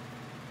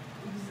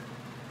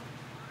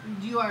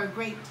you are a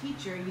great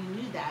teacher, and he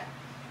knew that.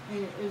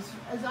 And it was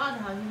odd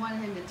how he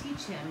wanted him to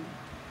teach him,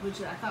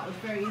 which I thought was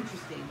very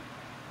interesting.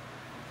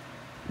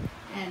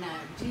 And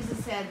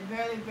Jesus said,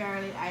 verily,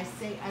 verily, I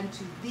say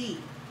unto thee.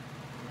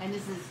 And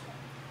this is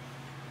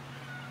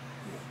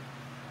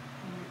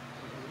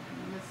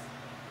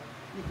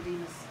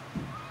Nicodemus.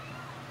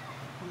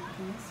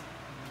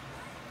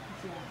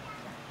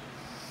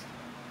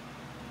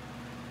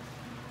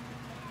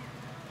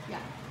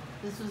 Yeah.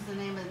 This was the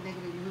name of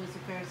Nicodemus, who was a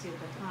Pharisee at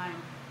the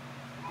time.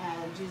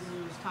 Jesus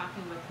was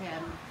talking with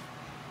him.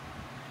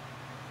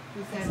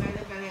 He said,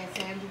 verily, verily, I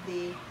say unto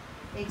thee,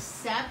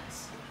 except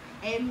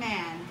a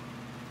man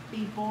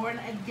be born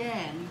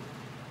again.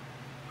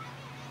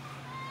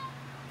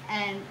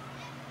 And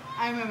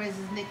I remember this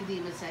is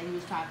Nicodemus that he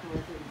was talking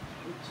with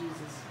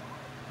Jesus.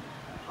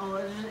 Oh,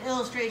 there's an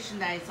illustration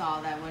that I saw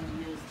that I wanted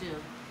to use too.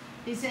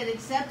 He said,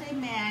 except a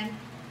man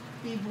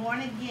be born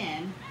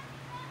again.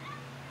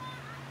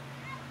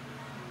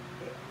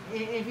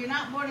 If you're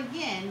not born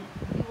again,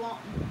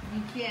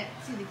 you can't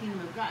see the kingdom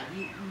of God.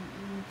 You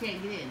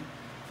can't get in.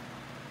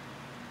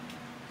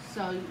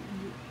 So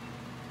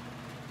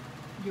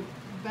you're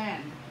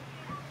banned.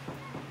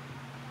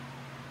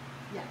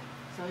 Yeah.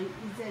 So he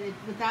said,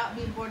 without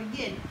being born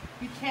again,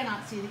 you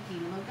cannot see the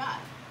kingdom of God.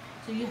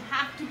 So you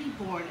have to be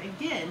born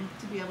again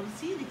to be able to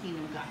see the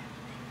kingdom of God.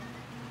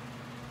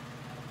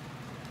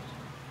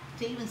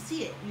 to even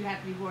see it, you have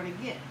to be born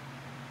again.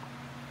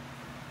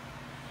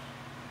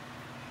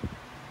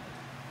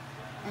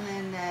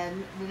 And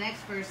then the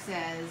next verse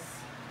says,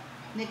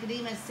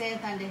 Nicodemus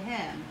saith unto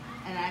him,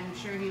 and I'm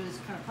sure he was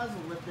kind of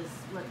puzzled with this,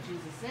 what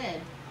Jesus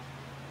said.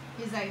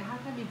 He's like, how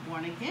can I be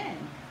born again?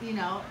 You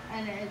know,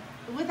 and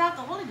without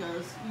the Holy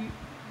Ghost,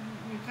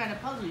 you're kind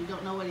of puzzled. You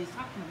don't know what he's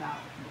talking about.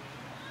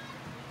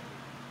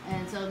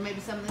 And so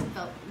maybe some of them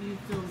felt you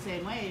feel the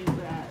same way,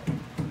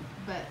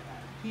 but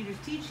Peter's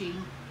teaching,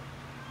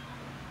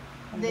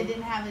 they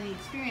didn't have any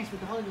experience with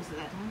the Holy Ghost at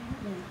that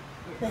time.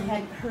 They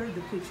hadn't heard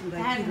the preaching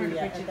by Peter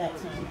yet at that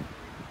time.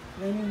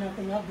 They knew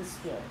nothing of the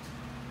Spirit.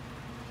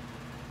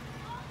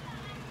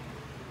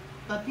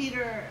 But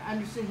Peter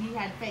understood he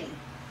had faith.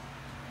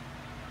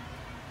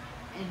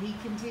 And he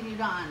continued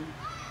on.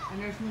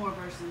 And there's more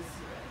verses.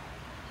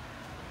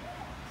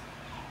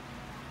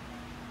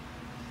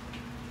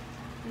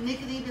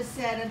 Nicodemus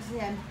said unto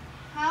him,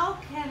 how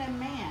can a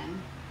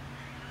man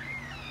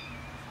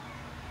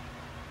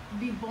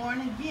be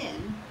born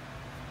again?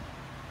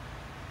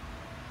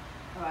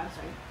 Oh, I'm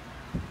sorry.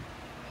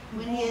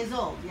 When he is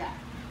old, yeah.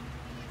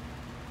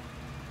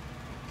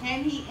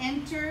 Can he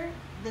enter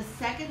the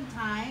second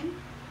time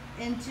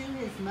into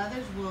his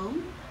mother's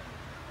womb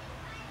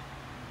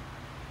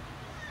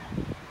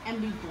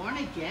and be born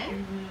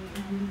again?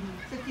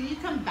 So can you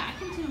come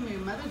back into your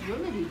mother's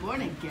womb and be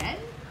born again?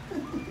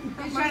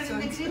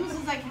 Nicodemus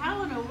is like,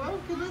 how in the world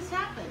could this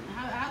happen?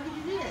 How could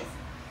you do this?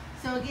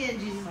 So again,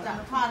 Jesus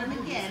taught him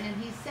again,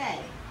 and he said,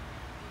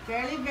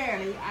 verily,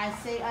 verily, I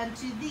say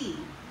unto thee,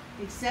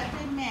 except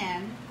a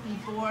man be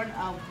born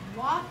of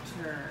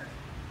water,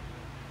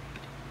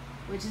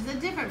 which is a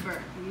different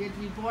birth. You have to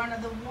be born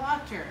of the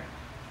water,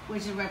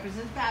 which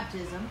represents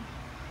baptism,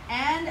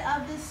 and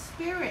of the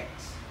Spirit,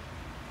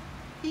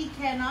 he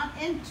cannot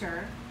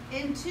enter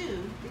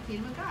into the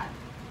kingdom of God.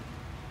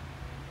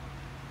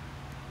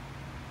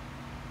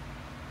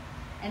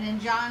 And in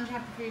John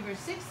chapter 3 verse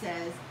 6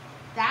 says,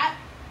 that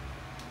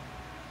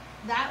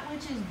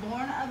which is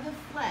born of the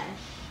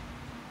flesh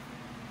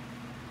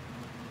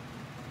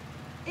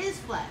is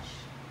flesh.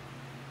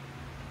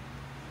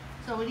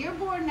 So when you're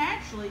born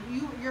naturally,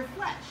 you're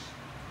flesh.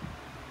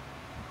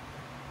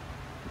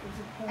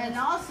 And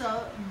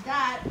also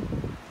that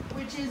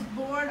which is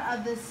born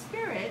of the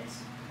Spirit,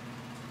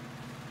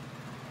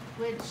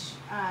 which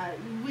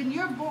when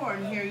you're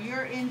born here,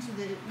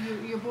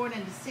 you're born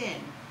into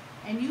sin.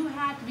 And you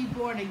have to be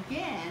born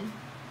again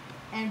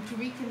and to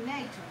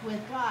reconnect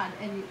with God,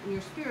 and your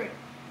spirit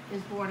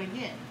is born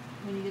again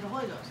when you get the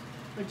Holy Ghost.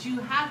 But you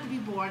have to be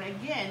born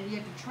again. You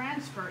have to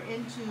transfer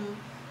into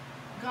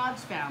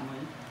God's family.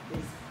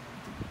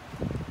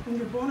 When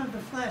you're born of the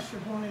flesh,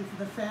 you're born into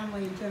the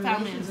family and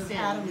generations of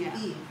Adam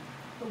and Eve.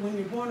 But when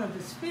you're born of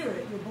the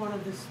Spirit, you're born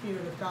of the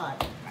Spirit of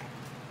God. Right.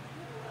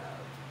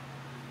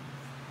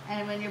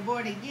 And when you're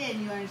born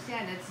again, you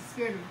understand it's the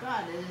Spirit of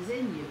God that is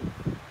in you.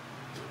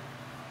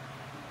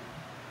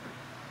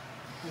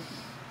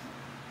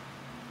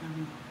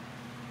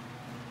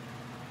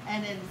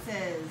 And it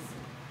says,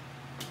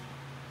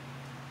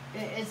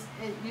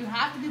 you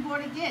have to be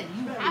born again.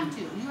 You have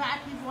to. You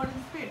have to be born of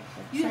the Spirit.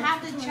 You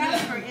have to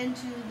transfer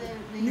into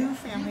the new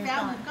family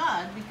of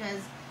God,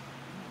 because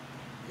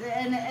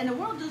and the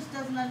world just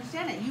doesn't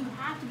understand it. You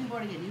have to be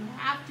born again. You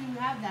have to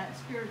have that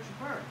spiritual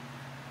birth.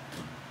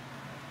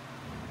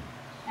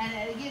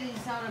 And again,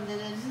 he's telling them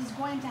that this is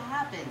going to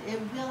happen. It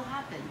will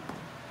happen.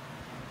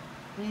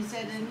 And he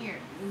said in here,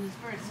 in this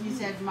verse, he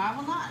said,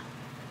 marvel not.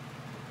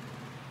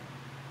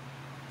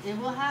 It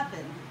will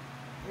happen.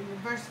 In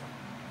verse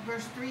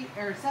 3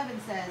 or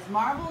 7 says,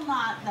 marvel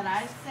not that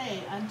I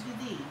say unto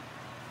thee,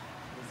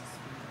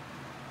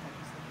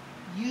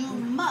 you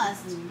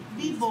must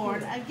be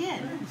born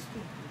again.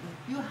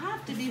 You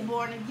have to be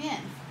born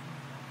again.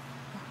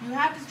 You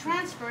have to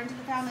transfer into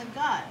the family of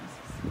God.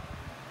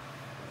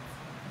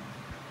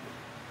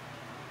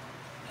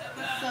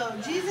 So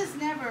Jesus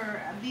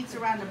never beats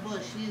around the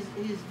bush.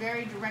 He's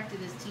very direct in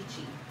his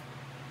teaching.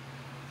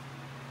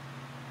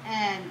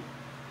 And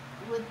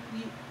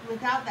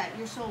without that,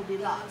 your soul will be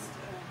lost.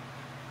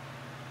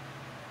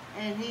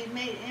 And he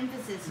made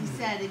emphasis. He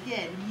said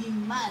again, you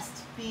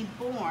must be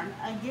born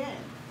again.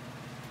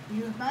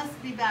 You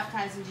must be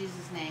baptized in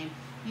Jesus' name.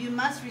 You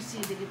must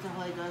receive the gift of the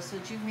Holy Ghost so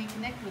that you can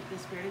reconnect with the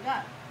Spirit of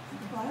God.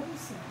 The Bible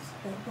says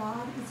that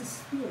God is a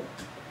spirit,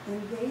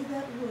 and they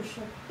that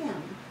worship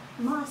him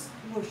must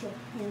worship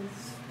in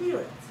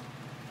spirit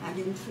and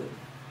in truth.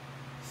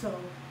 So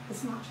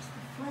it's not just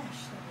the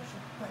flesh that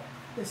worship, but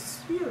the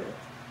spirit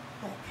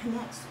that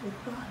connects with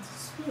God's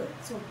Spirit.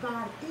 So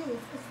God is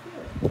a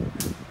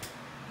spirit.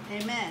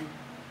 Amen.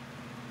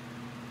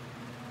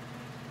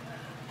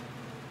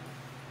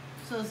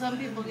 So some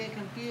people get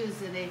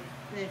confused and they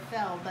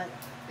fell, but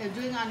if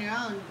doing on your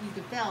own, you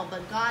could fail,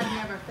 but God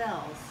never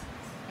fails.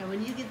 And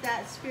when you get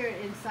that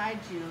spirit inside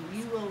you,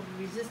 you will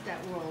resist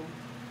that world.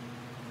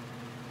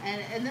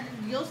 And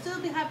you'll still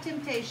have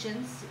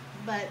temptations,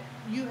 but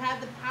you have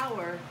the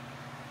power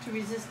to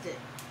resist it.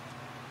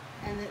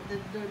 And the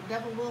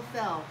devil will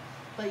fail.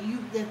 But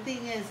the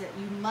thing is that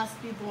you must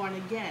be born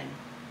again.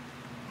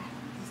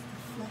 Adam is the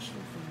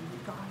fleshly family.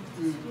 God is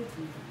the spiritual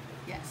family.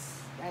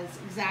 Yes, that's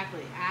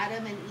exactly.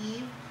 Adam and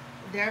Eve,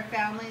 their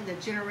family, the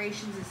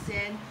generations of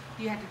sin,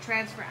 you have to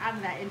transfer out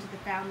of that into the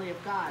family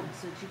of God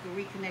so that you can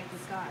reconnect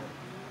with God.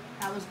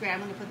 That was great. I'm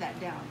going to put that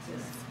down,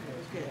 sis. That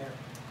was good.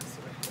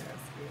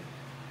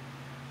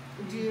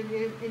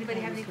 Do anybody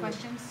have any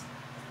questions?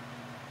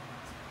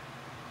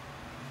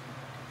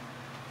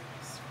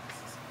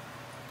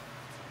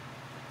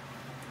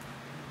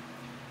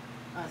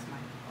 Oh, that's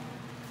mine.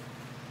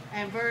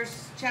 And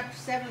chapter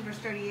 7, verse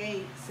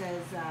 38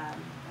 says,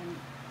 and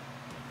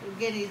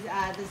again,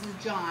 this is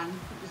John.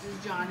 This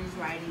is John who's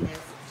writing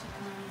this.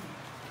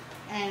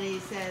 And he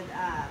said,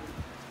 I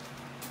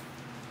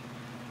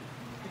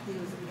think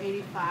it was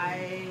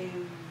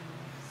 85.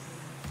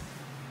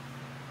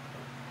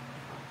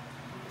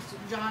 So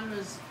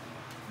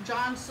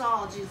John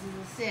saw Jesus'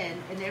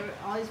 sin, and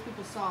all these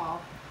people saw.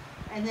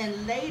 And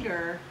then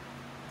later,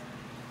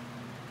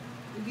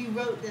 he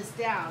wrote this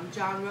down.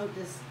 John wrote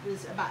this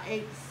about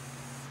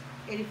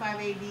 85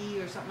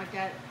 AD or something like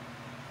that.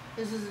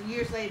 This was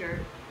years later.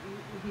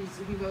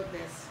 He wrote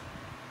this.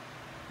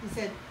 He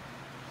said,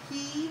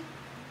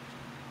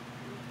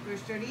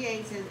 verse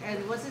 38 says,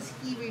 and what is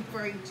he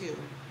referring to?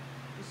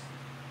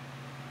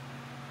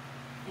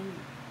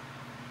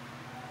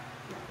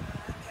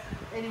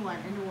 Anyone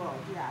in the world,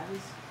 yeah.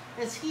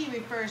 As he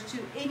refers to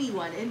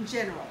anyone in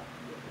general.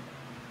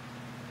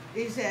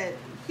 He said,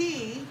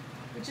 he,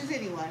 which is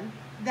anyone,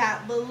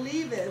 that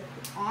believeth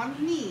on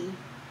me,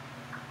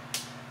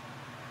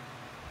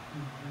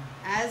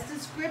 as the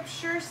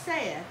scripture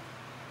saith,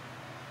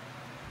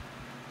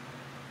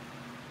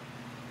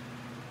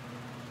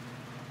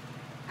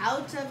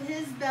 out of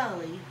his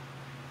belly,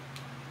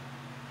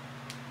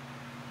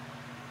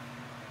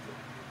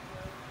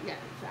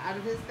 out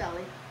of his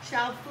belly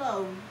shall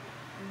flow,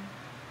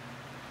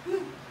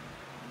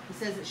 he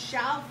says it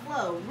shall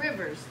flow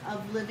rivers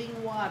of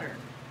living water.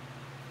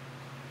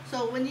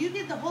 So when you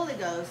get the Holy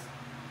Ghost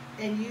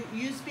and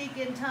you speak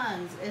in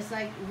tongues, it's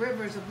like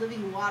rivers of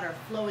living water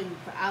flowing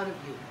out of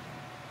you.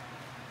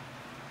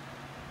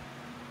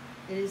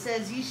 And it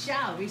says, ye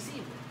shall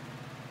receive it.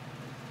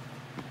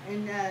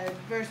 And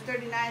verse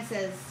 39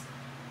 says,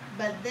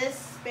 but this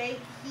spake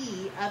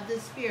he of the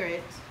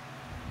Spirit,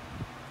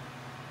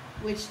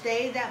 which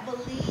they that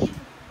believe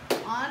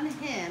on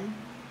him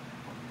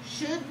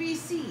should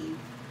receive.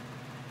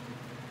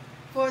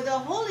 For the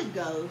Holy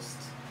Ghost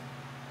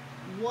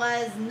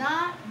was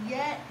not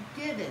yet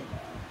given.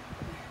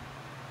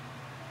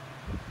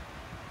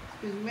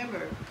 Because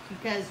remember,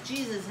 because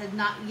Jesus had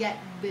not yet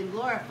been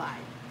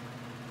glorified.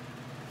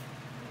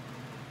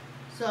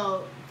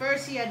 So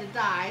first he had to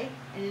die,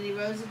 and then he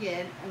rose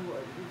again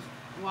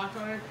and walked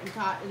on earth and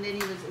taught, and then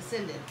he was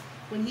ascended.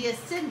 When he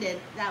ascended,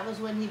 that was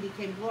when he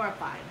became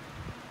glorified.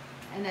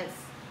 And that's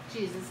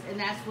Jesus, and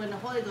that's when the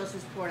Holy Ghost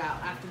was poured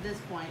out after this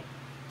point.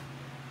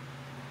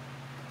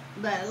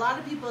 But a lot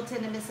of people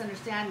tend to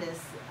misunderstand this.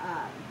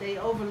 They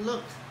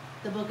overlooked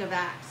the book of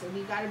Acts, and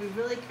you got to be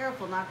really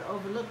careful not to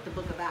overlook the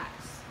book of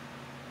Acts.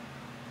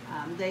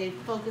 They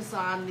focus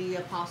on the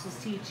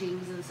apostles'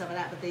 teachings and some of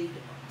that, but they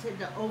tend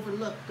to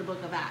overlook the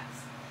book of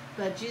Acts.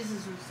 But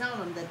Jesus was telling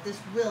them that this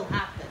will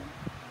happen.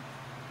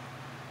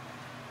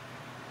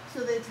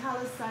 So they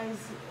italicize.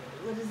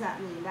 What does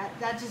that mean?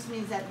 That just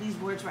means that these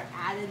words were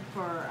added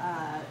for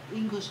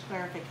English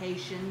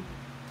clarification.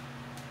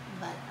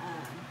 But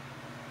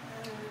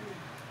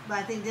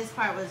I think this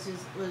part was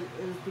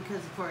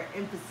because for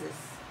emphasis.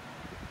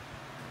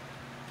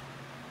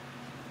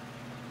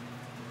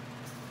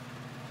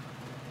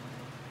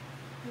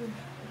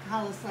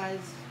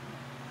 Italicized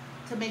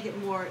to make it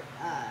more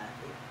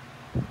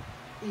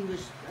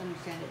English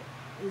understand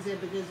it. Is it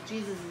because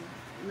Jesus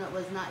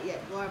was not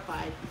yet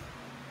glorified?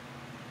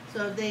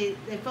 So they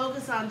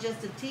focus on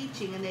just the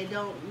teaching, and they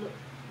don't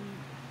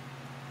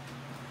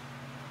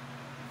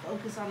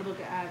focus on the book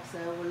of Acts.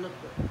 They overlook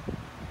it.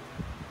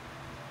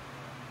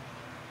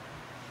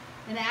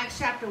 In Acts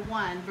chapter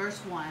 1, verse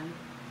 1,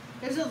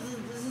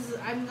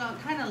 I'm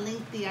kind of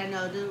lengthy, I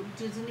know.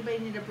 Does anybody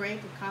need a break,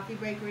 a coffee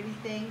break or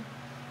anything?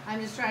 I'm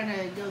just trying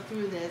to go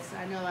through this.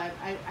 I know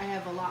I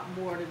have a lot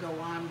more to go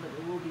on, but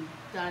it will be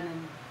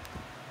done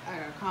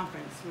at our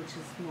conference, which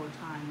is more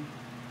time.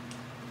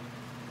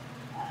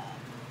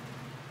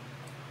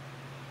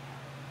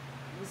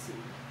 Let's see.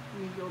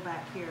 Let me go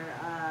back here.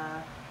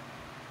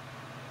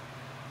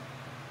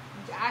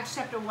 Acts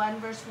chapter 1,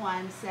 verse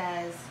 1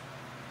 says,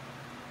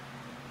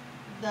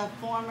 the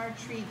former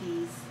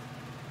treaties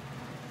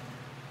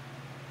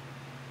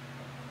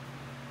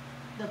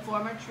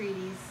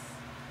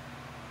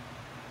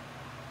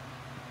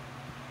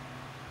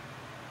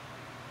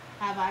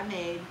have I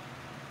made,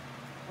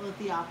 O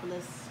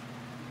Theophilus.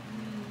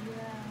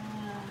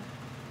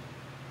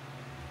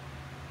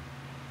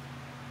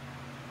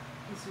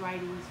 It's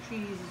writings.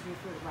 Treaties is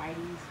referred to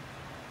writings.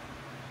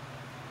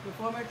 The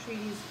former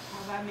treaties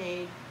have I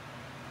made,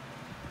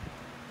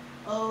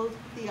 O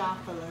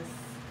Theophilus.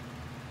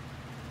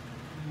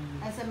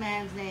 That's a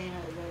man's name.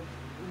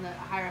 a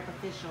higher up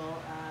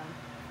official.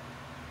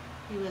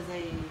 He was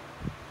a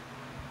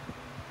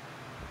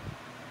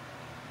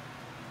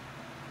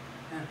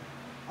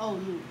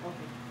Luke.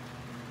 Okay,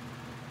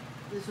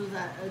 this was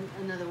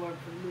another word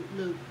for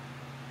Luke.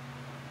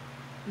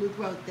 Luke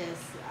wrote this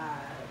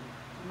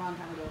a long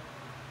time ago.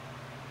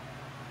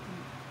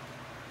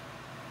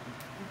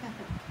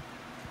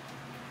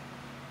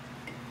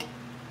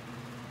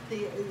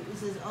 It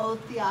says, "O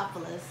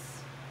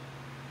Theophilus,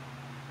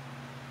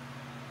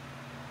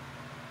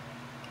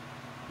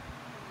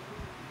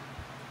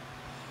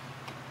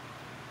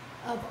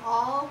 of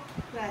all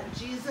that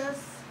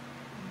Jesus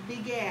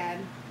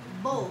began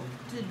both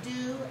to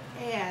do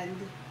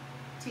and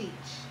teach."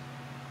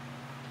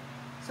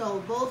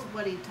 So both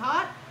what he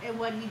taught and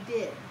what he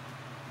did.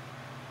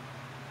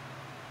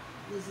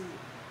 This is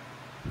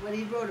what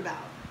he wrote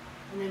about.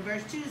 And then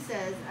verse 2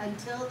 says,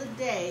 "Until the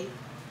day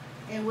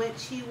in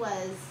which he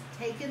was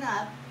taken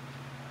up,"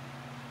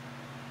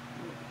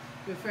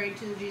 referring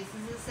to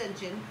Jesus'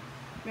 ascension.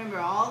 Remember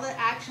all the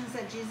actions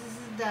that Jesus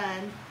has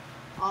done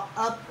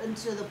up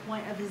until the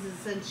point of his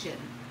ascension.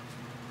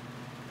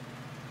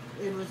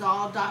 It was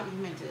all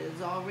documented. It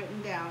was all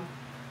written down.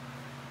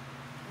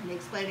 And they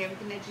explained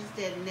everything that Jesus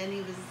did, and then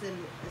he was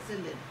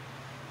ascended.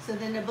 So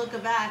then the book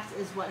of Acts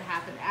is what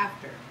happened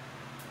after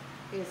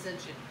the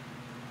ascension.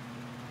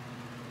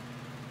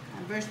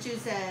 And verse 2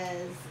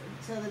 says,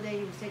 "Until the day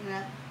he was taken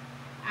up.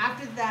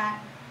 After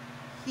that,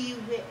 he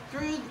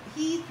through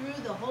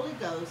the Holy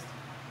Ghost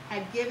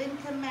had given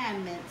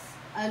commandments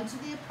unto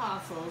the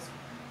apostles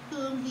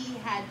whom he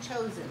had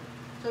chosen."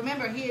 So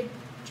remember, he had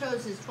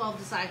chose his 12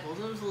 disciples.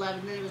 It was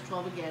 11, then it was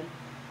 12 again.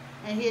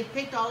 And he had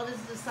picked all of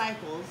his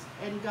disciples,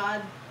 and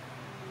God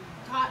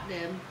taught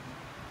them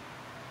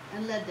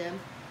and led them.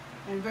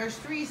 And verse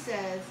 3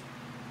 says,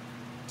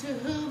 "To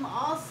whom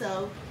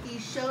also he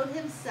showed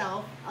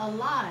himself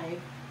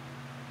alive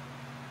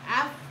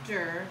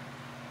after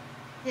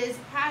his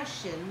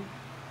passion."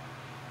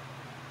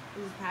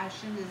 His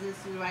passion, is this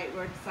the right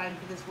word to sign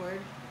for this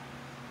word?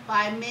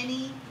 "By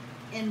many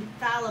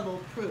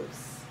infallible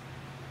proofs."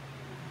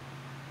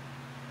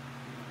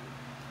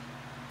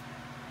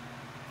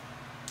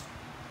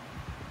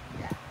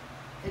 Yeah,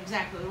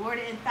 exactly. The word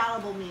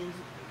infallible means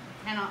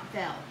cannot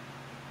fail.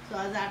 So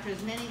as after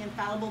as many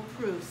infallible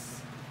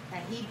proofs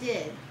that he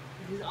did,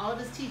 all of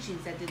his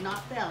teachings that did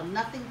not fail,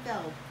 nothing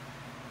failed.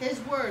 His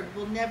word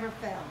will never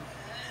fail.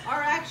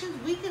 Our actions,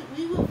 we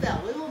will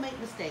fail. We will make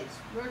mistakes.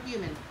 We're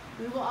human.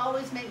 We will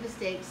always make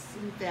mistakes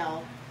and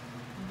fail,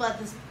 but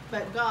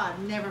God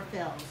never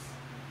fails.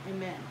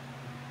 Amen.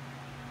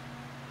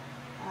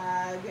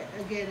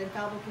 Again,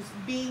 infallible proofs,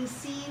 being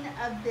seen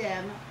of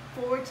them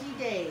 40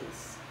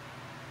 days.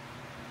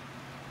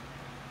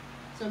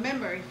 So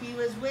remember, he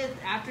was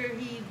after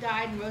he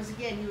died and rose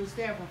again, he was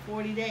there for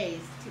 40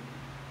 days,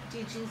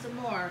 teaching some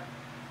more,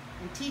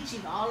 and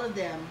teaching all of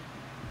them.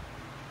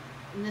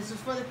 And this was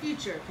for the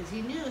future, because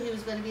he knew he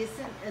was going to be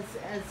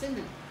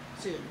ascended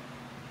soon.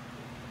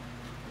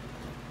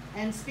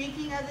 And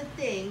speaking of the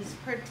things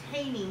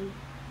pertaining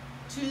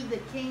to the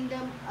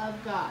kingdom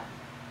of God.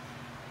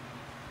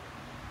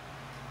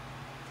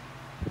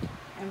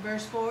 And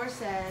verse 4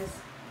 says,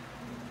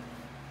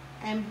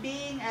 "And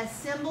being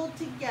assembled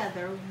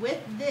together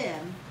with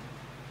them,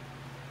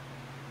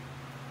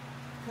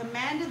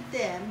 commanded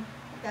them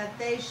that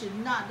they should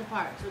not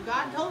depart." So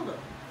God told them,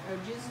 or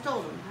Jesus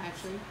told them,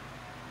 actually.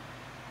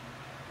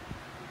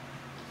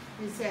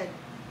 He said,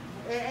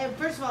 and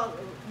first of all,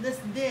 this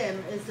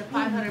them is the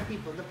 500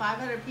 people. The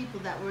 500 people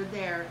that were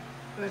there,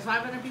 there was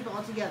 500 people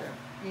altogether.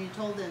 And he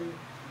told them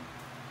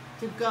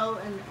to go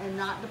and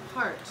not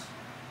depart.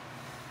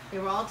 They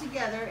were all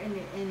together, and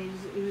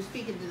he was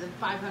speaking to the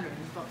 500. It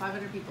was about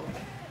 500 people.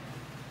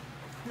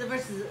 The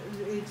verses,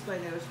 he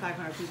explained there was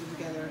 500 people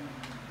together.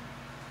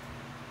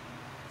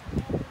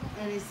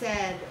 And he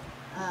said,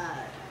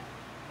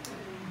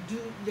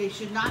 they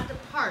should not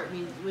depart,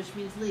 which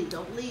means leave.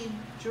 Don't leave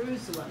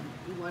Jerusalem.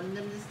 He wanted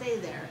them to stay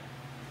there.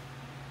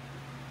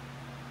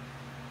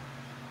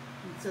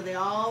 And so they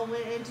all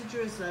went into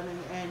Jerusalem,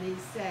 and he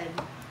said,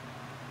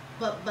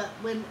 but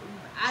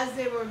as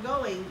they were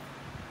going,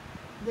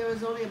 there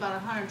was only about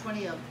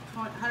 120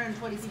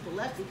 people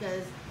left,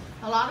 because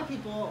a lot of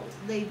people,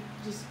 they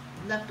just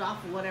left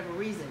off for whatever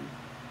reason.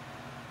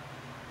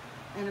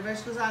 And the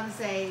verse goes on to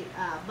say,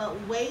 "But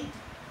wait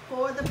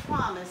for the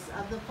promise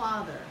of the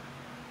Father,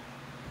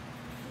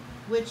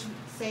 which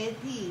saith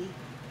he,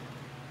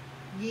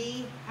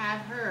 ye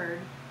have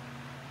heard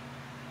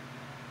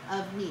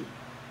of me."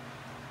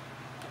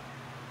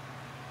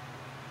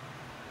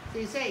 So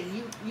he's saying,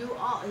 you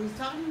all, he's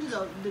talking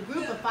to the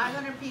group of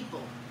 500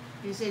 people.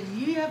 He said,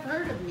 "You have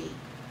heard of me."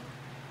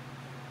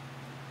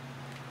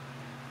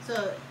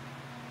 So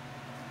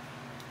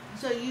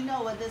you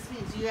know what this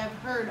means. You have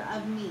heard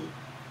of me.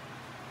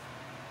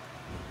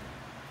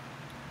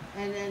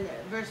 And then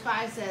verse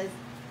 5 says,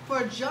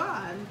 "For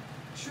John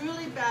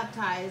truly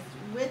baptized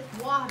with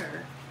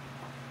water,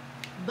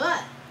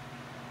 but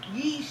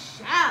ye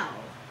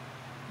shall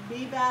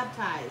be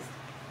baptized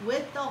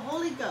with the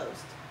Holy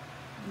Ghost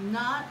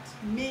not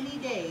many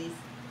days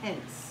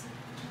hence.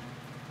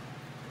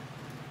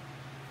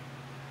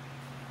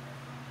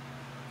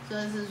 So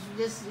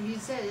he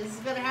said, this is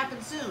going to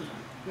happen soon.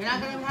 You're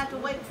not going to have to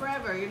wait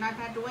forever. You're not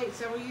going to have to wait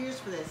several years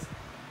for this.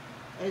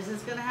 This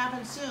is going to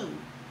happen soon.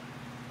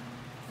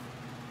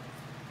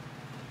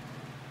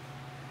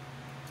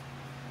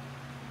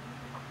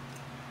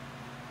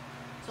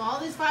 So all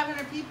these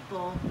 500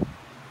 people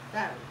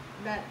that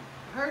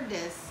heard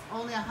this,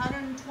 only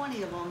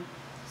 120 of them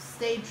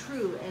stayed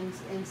true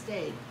and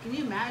stayed. Can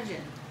you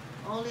imagine?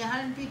 Only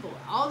 100 people.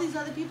 All these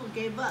other people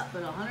gave up,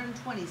 but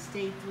 120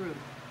 stayed through.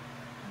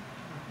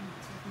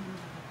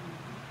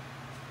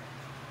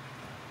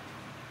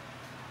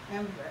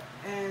 And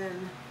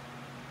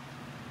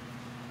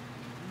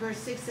verse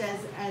 6 says,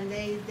 and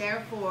they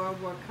therefore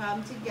were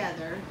come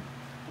together,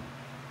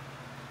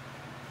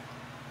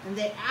 and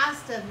they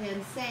asked of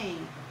him,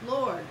 saying,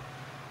 Lord,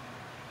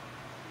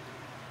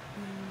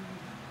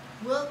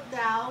 wilt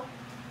thou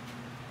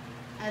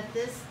at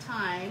this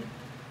time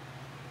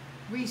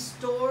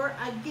restore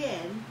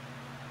again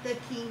the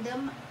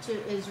kingdom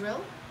to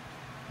Israel?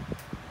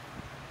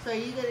 So are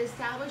you going to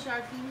establish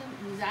our kingdom?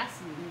 He's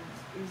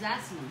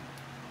asking.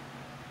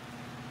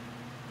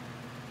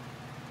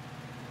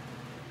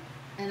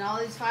 And all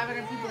these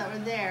 500 people that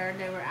were there,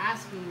 they were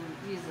asking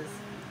Jesus,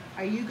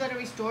 are you going to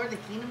restore the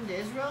kingdom to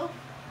Israel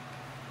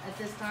at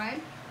this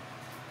time?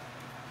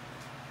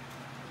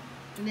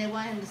 And they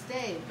want him to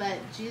stay, but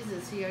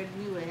Jesus, he already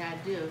knew what he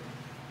had to do.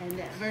 And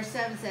verse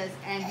 7 says,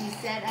 and he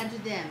said unto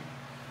them,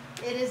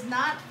 it is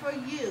not for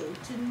you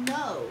to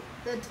know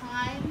the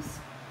times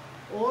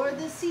or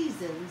the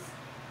seasons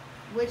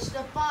which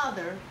the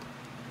Father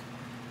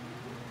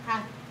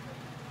hath.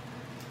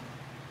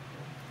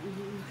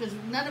 Because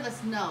none of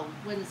us know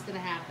when it's going to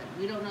happen.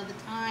 We don't know the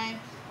time.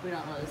 We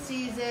don't know the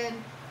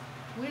season.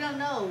 We don't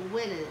know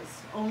when it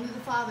is. Only the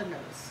Father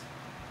knows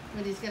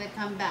when he's going to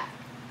come back.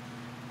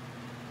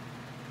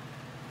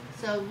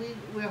 So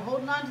we're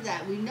holding on to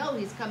that. We know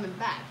he's coming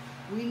back.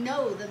 We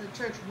know that the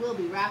church will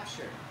be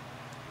raptured.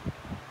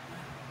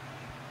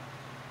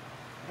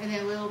 And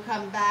then we'll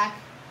come back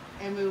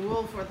and we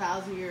rule for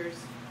 1,000 years.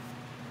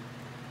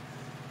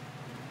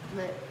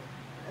 But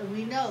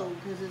we know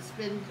because it's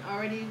been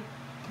already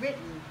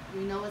written.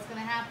 We know what's going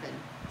to happen.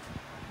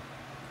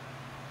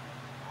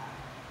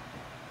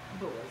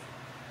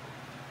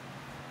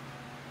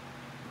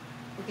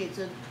 Okay,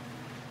 so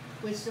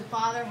which the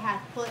Father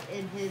hath put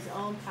in his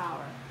own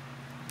power.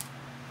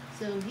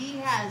 So he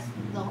has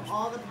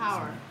all the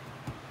power.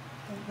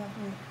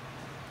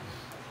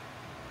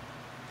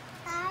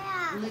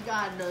 Only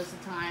God knows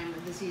the time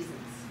of the seasons.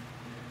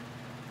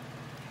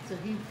 So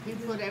he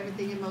put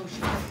everything in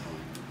motion.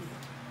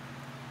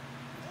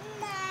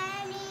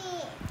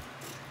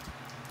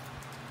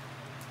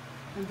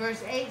 And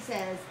verse 8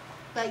 says,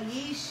 but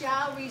ye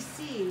shall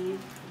receive,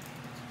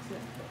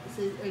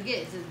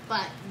 it says,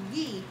 but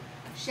ye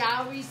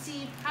shall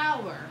receive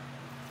power.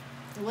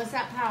 And what's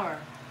that power?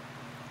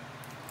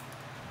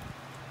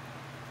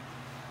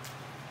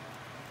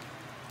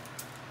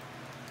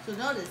 So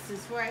notice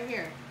this right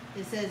here.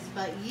 It says,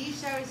 but ye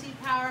shall receive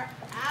power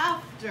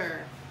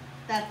after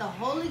that the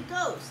Holy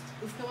Ghost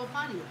is come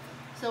upon you.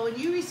 So when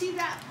you receive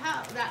that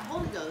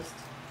Holy Ghost,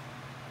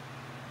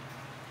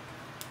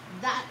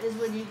 that is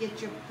when you get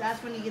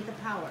that's when you get the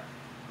power.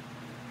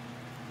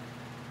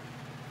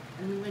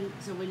 And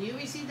when you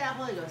receive that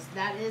Holy Ghost,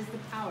 that is the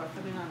power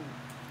coming on you.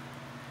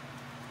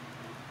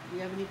 Do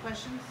you have any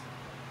questions?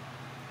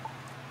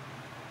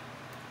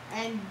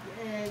 And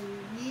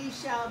ye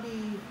shall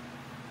be,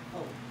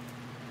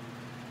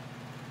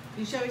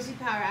 you shall receive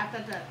power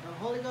after that the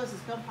Holy Ghost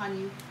is come upon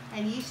you,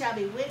 and ye shall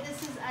be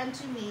witnesses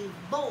unto me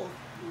both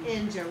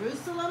in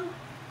Jerusalem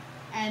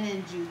and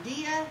in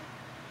Judea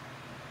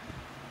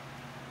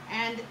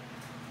and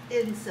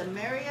in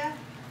Samaria,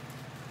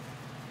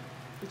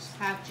 which is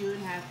half Jew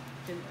and half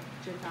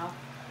Gentile,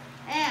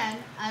 and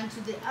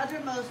unto the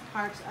uttermost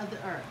parts of the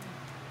earth.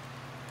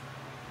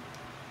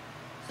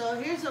 So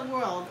here's a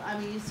world. I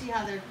mean, you see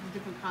how the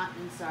different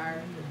continents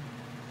are.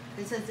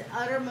 It says the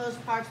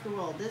uttermost parts of the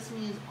world. This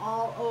means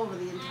all over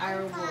the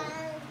entire world.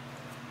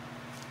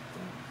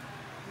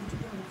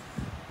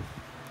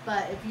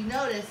 But if you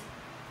notice,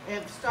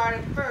 it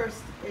started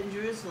first in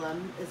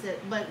Jerusalem. It said,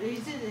 but he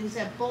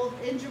said both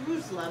in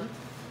Jerusalem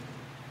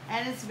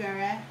and in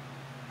Samaria,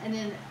 and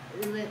then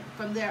it went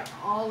from there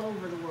all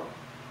over the world.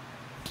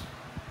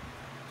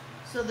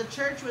 So the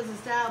church was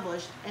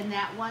established, and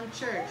that one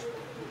church,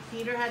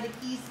 Peter had the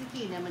keys to the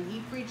kingdom, and he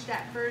preached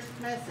that first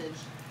message.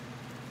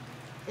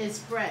 Is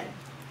spread.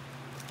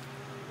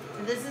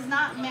 And this is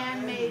not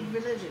man-made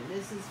religion.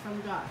 This is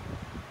from God.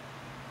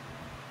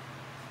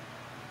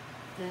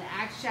 Then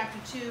Acts chapter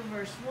 2,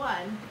 verse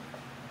 1.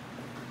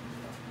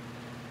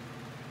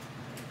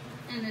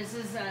 And this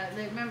is,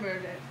 remember,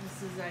 that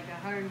this is like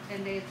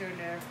 110 days during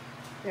their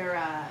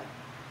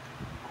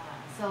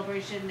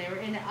celebration. They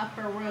were in the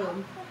upper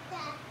room.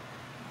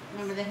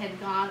 Remember, they had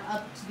gone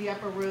up to the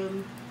upper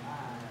room,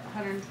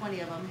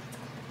 120 of them.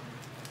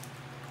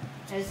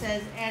 It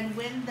says, and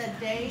when the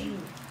day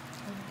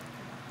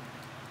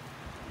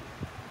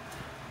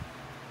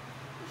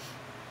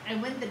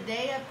And when the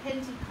day of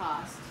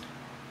Pentecost,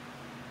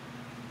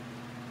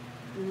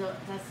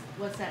 that's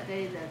what's that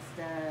day? That's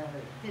the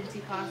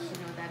Pentecost. You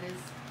know what that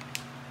is?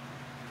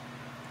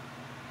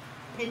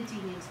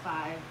 Penti means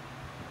 5.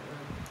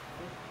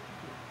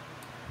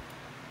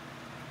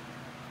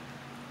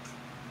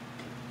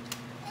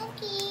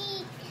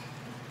 Okay.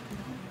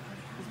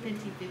 Is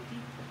Penti 50?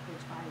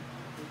 It's 5.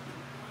 50.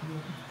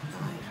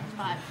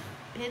 5.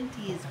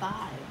 Penti is 5,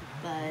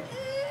 but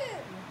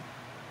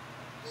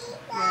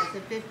yeah, it's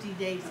a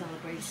 50-day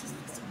celebration.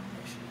 It's 50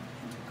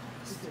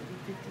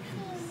 days.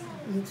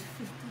 It's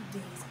 50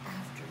 days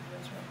after the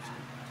resurrection.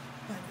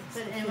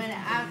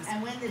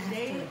 And when the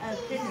day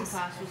of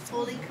Pentecost was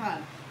fully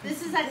come,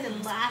 this is like the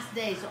last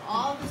day. So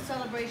all the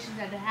celebrations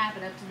that had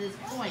happened up to this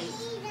point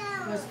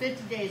was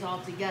 50 days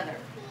altogether.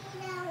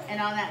 And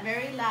on that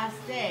very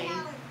last day,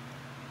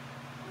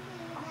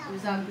 it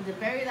was on the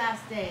very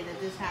last day that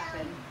this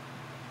happened.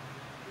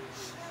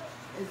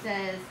 It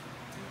says,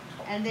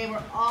 and they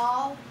were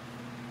all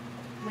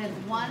with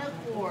one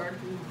accord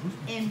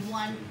in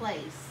one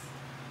place.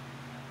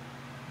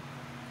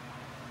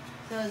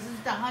 So this is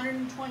the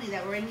 120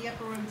 that were in the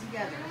upper room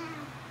together,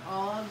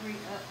 all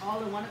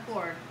in one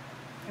accord.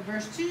 And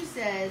verse 2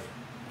 says,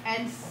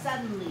 and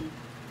suddenly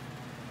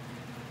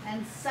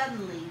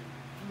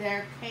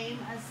there came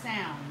a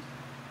sound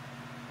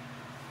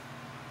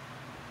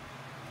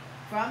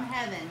from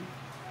heaven.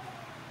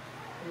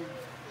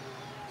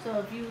 So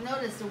if you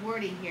notice the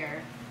wording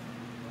here,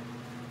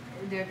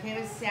 there came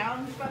a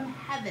sound from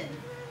heaven.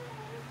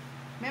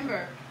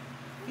 Remember,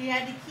 he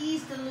had the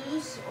keys to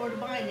loose or to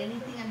bind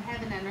anything in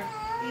heaven and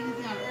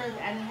anything on earth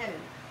and in heaven.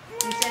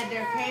 He said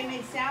there came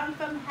a sound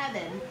from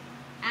heaven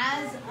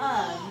as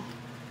of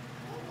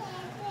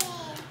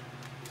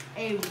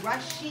a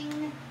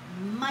rushing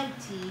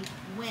mighty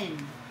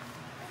wind.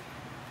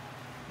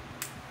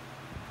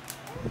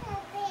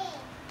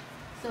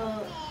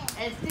 So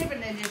it's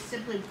different than just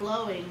simply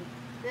blowing.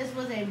 This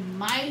was a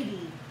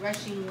mighty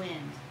rushing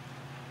wind.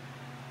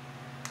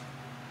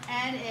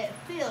 And it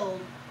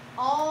filled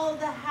all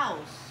the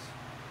house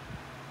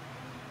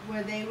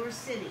where they were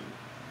sitting.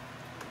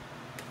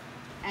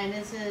 And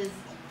this is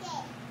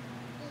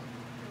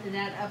in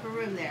that upper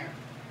room there.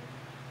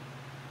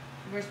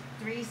 Verse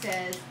 3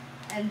 says,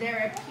 and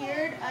there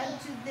appeared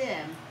unto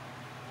them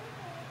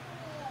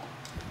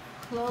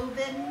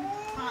cloven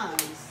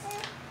tongues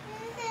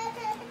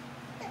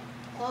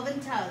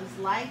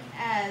like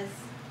as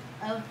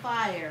of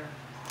fire,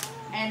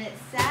 and it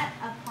sat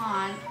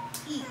upon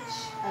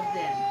each of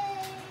them.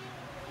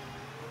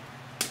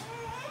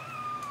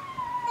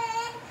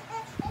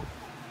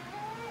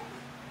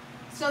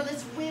 So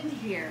this wind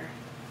here,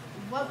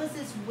 what was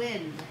this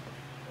wind?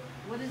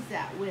 What is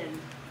that wind?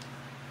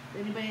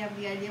 Anybody have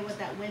any idea what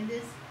that wind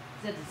is? Is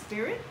that the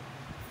Spirit?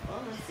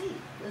 Well, let's see.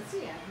 Let's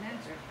see. I can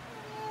answer.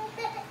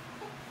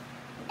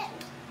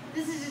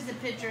 This is just a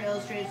picture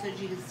illustrated so that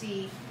you can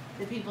see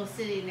the people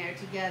sitting there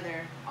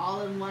together,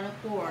 all in one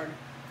accord.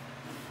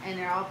 And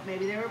they're all,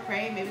 maybe they were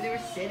praying, maybe they were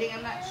sitting,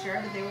 I'm not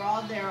sure, but they were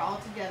all there, all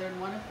together in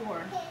one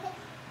accord.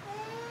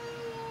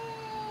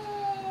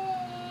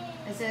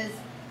 It says,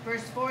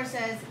 verse 4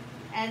 says,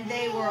 and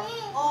they were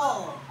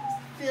all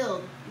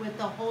filled with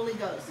the Holy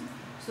Ghost.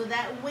 So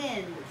that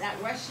wind, that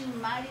rushing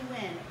mighty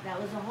wind,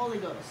 that was the Holy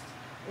Ghost.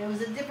 It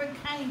was a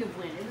different kind of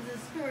wind. It was a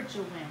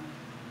spiritual wind.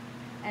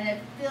 And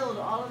it filled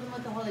all of them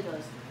with the Holy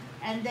Ghost.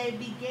 And they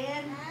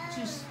began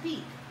to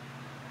speak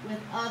with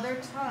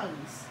other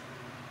tongues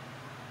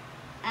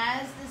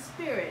as the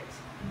Spirit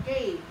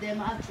gave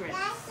them utterance.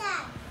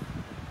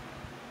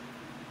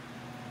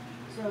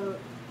 So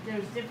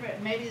there's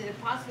different, maybe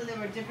possibly there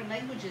were different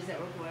languages that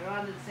were going on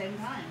at the same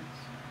time.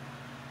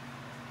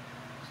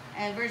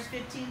 And verse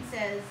 15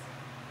 says,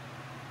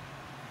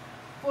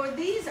 for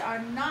these are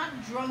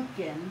not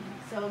drunken.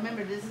 So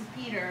remember, this is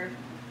Peter.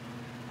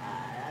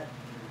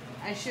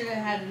 I should have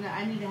had,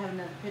 I need to have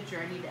another picture.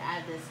 I need to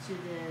add this to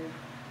the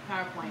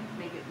PowerPoint to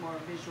make it more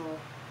visual.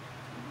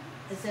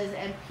 It says,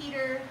 and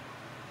Peter,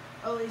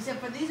 oh, he said,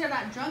 for these are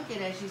not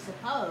drunken as you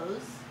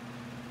suppose.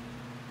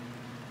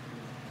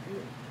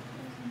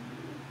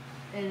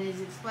 And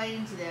he's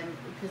explaining to them,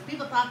 because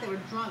people thought they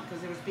were drunk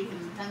because they were speaking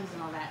in tongues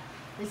and all that.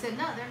 They said,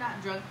 no, they're not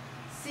drunk.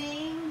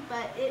 Seeing,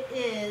 but it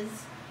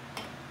is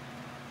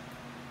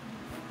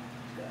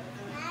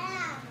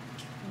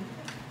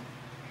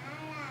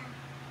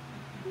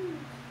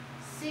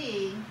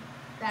seeing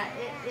that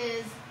it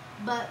is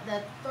but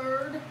the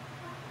 3rd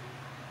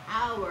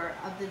hour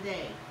of the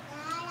day.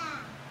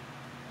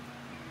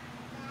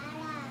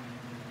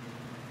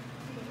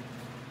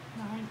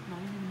 9 in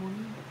the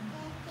morning.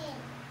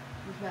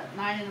 It's about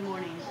 9 in the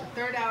morning. The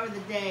 3rd hour of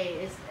the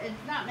day is,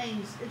 it's not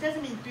mean, it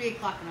doesn't mean 3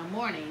 o'clock in the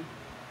morning.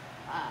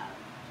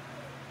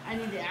 I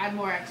need to add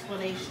more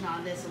explanation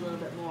on this a little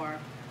bit more.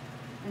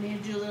 I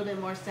need to do a little bit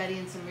more study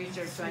and some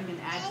research so I can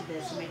add to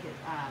this and make it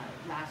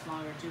last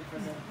longer too for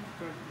the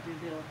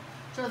reveal.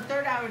 So the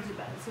 3rd hour is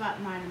about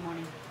 9 in the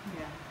morning.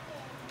 Yeah.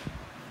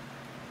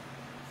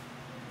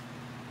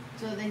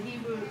 So the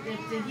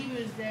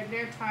Hebrews,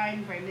 their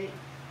time frame,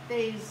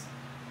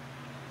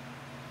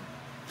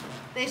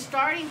 their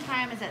starting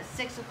time is at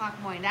 6 o'clock in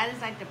the morning. That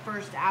is like the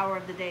first hour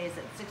of the day is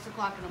at 6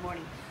 o'clock in the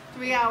morning.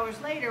 3 hours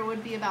later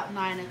would be about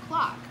 9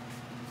 o'clock.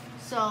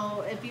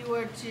 So if you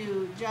were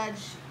to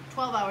judge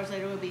 12 hours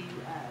later, it would be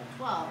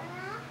 12.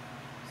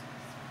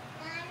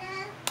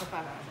 Or 5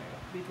 hours later,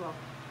 it would be 12.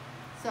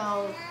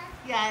 So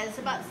yeah, it's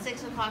about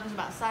 6 o'clock is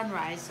about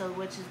sunrise. So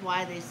which is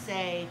why they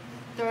say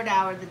third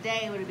hour of the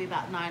day would be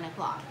about 9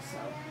 o'clock. So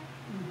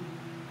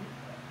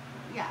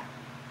yeah.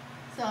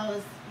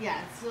 So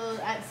yeah, so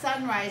at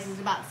sunrise is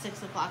about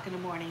 6 o'clock in the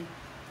morning.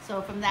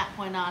 So from that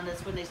point on,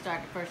 that's when they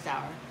start the first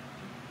hour.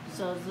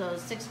 So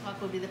 6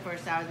 o'clock would be the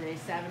first hour of the day,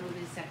 7 would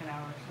be the second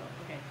hour. So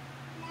okay.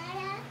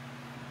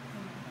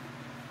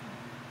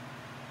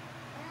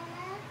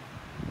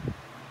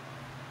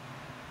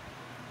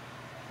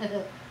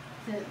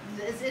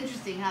 It's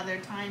interesting how their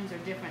times are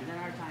different than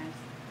our times.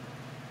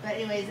 But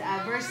anyways,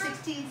 verse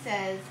 16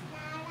 says,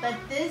 "But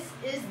this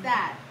is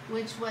that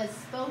which was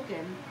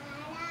spoken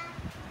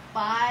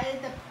by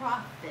the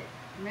prophet."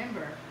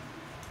 Remember,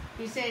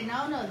 he said,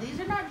 no, these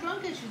are not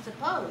drunk as you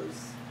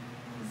suppose.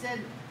 He said,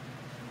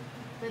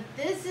 "But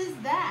this is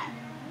that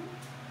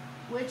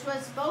which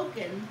was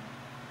spoken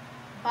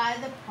by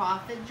the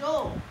prophet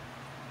Joel."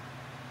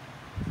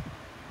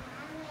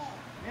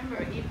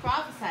 Remember, he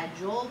prophesied.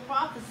 Joel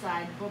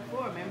prophesied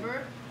before.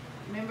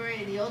 Remember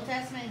in the Old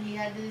Testament, he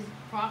had these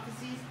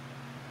prophecies,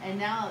 and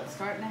now it's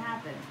starting to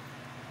happen.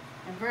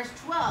 In verse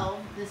 12,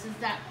 this is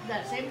that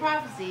same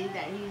prophecy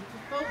that he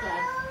spoke of.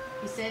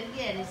 He said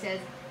again, he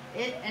says,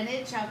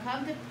 it shall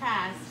come to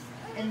pass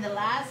in the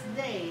last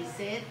days,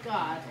 saith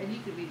God, and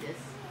you could read this.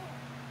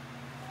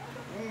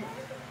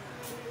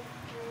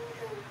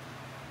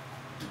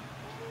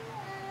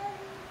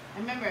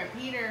 Remember,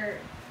 Peter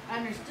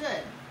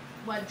understood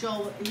what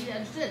Joel, he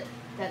understood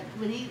that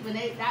when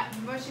they that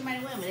rushing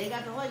mighty wind, when they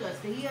got the Holy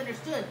Ghost, that he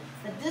understood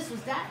that this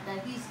was that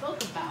he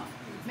spoke about.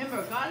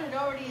 Remember, God had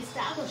already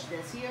established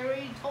this. He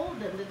already told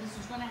them that this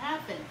was going to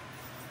happen.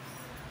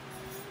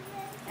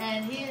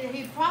 And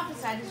he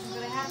prophesied this was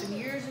going to happen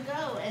years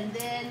ago. And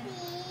then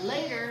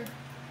later,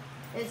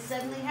 it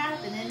suddenly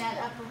happened in that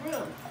upper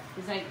room.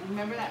 He's like,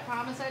 remember that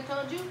promise I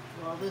told you?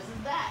 Well, this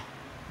is that.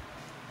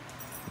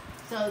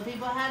 So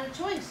people had a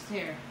choice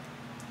here.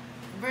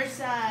 Verse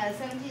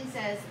 17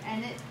 says,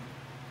 and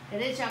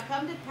it shall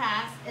come to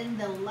pass in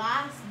the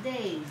last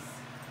days.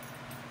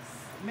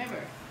 Remember,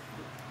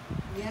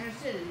 we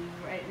understood it. He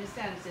was writing this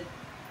down. He said,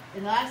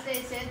 in the last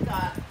days, said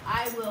God,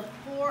 I will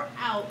pour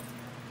out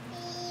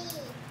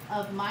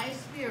of my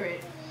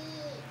spirit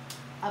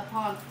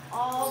upon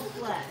all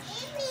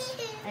flesh,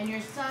 and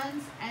your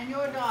sons and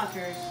your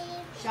daughters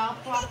shall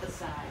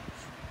prophesy,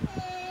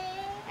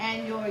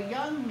 and your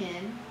young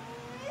men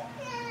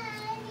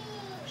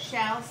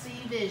shall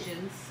see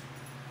visions,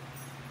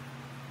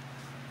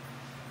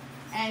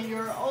 and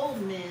your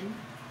old men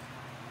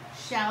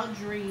shall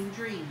dream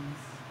dreams.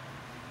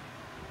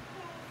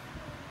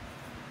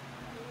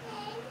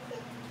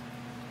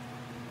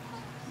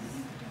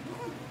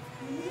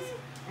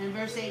 And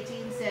verse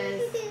 18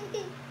 says,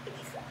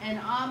 and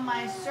on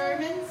my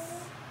servants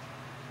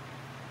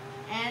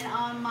and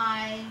on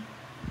my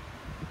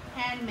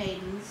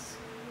handmaidens,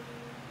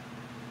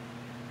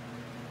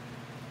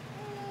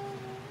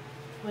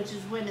 which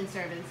is women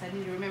servants. I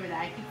need to remember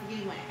that. I keep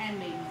forgetting what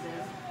handmaidens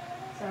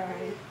is.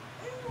 Sorry.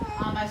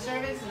 On my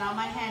servants and on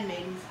my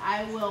handmaidens,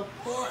 I will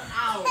pour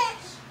out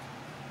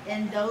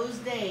in those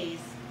days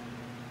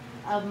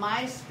of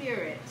my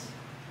spirit,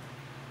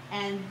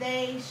 and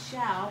they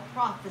shall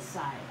prophesy.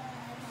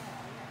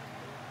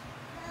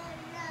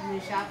 And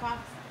they shall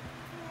prophesy.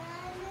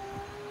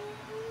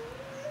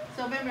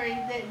 So remember,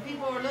 that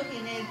people were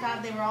looking, they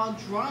thought they were all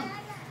drunk.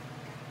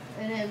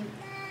 And then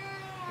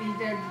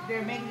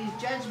they're making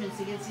these judgments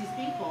against these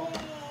people.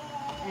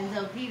 And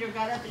so Peter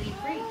got up and he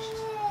preached.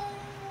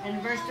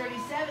 And verse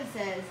 37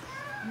 says,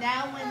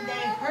 now when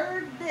they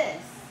heard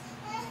this,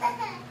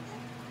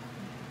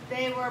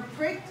 they were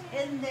pricked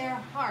in their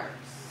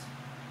hearts,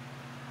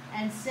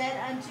 and said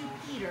unto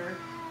Peter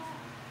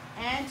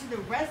and to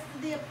the rest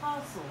of the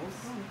apostles,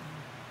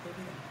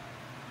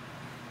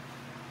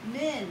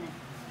 men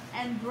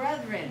and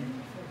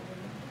brethren,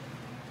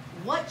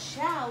 what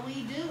shall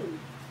we do?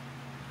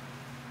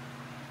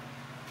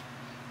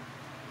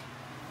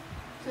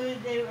 So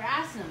they were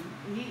asking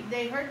him.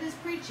 They heard this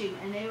preaching,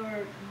 and they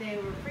were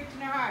pricked in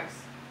their hearts,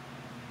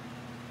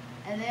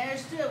 and they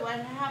understood what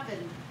had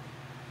happened.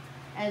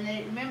 And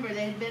they remember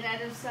they had been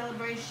at a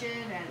celebration,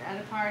 at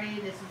a party.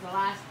 This was the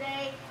last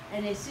day,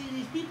 and they see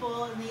these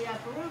people in the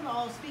upper room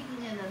all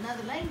speaking in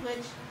another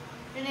language,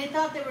 and they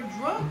thought they were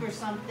drunk or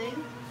something,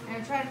 and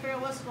they're trying to figure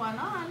out what's going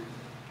on.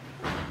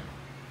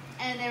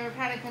 And they were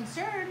kind of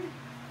concerned,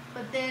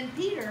 but then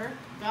Peter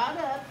got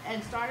up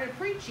and started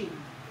preaching.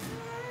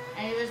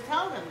 And he was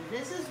telling them,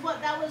 this is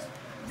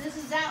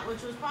that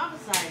which was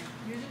prophesied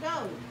years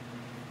ago.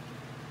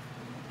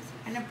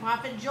 And the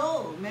prophet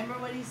Joel, remember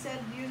what he said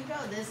years ago?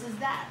 This is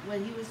that, what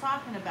he was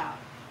talking about.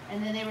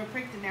 And then they were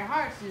pricked in their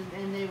hearts,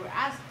 and they were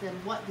asked them,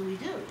 what do we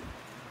do?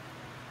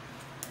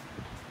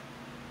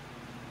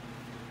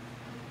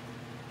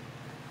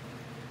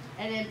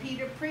 And then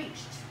Peter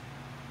preached.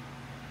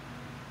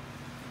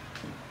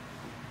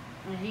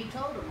 And he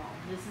told them all.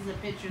 This is a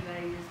picture that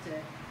I used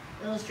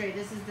to illustrate.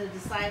 This is the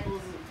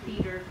disciples of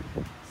Peter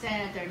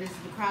standing up there. This is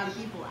the crowd of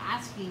people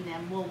asking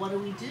them, well, what do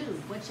we do?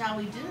 What shall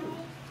we do?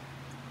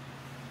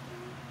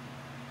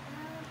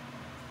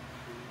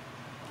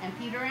 And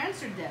Peter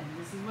answered them.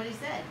 This is what he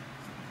said.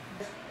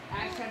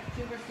 Acts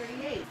chapter 2, verse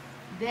 38.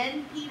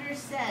 Then Peter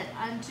said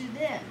unto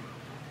them,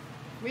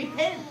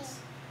 repent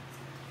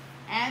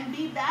and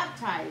be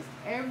baptized,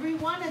 every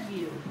one of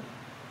you,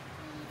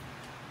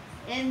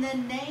 in the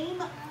name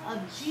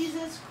of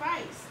Jesus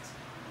Christ,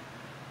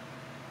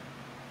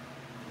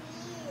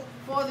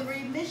 for the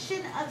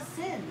remission of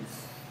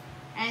sins,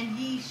 and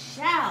ye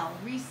shall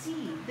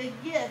receive the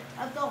gift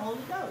of the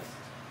Holy Ghost.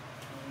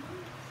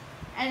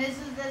 And this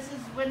is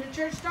when the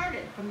church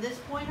started. From this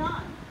point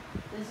on,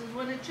 this is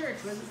when the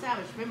church was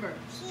established. Remember,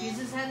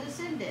 Jesus had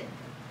ascended,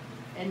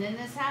 and then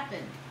this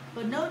happened.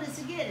 But notice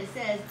again, it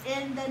says,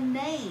 in the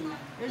name.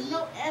 There's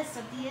no S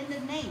at the end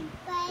of name.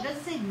 It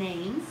doesn't say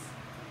names.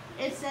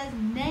 It says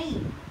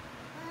name.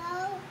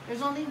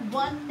 There's only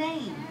one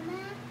name.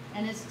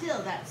 And it's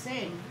still that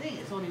same thing.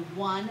 It's only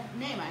one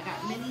name. I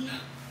got many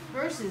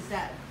verses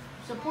that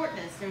support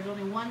this. There's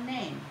only one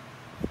name.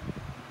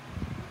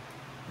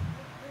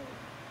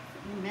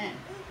 Amen.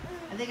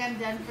 I think I'm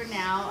done for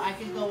now. I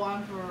could go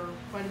on for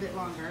quite a bit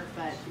longer,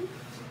 but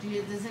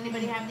does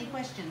anybody have any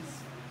questions?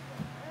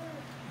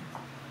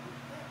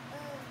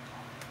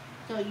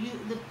 So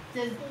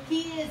the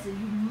key is that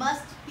you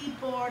must be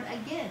born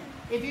again.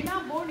 If you're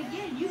not born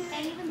again, you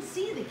can't even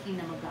see the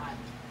kingdom of God.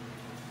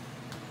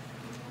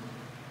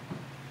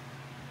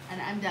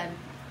 And I'm done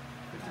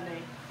for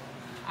today.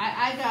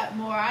 I got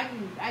more. I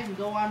can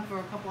go on for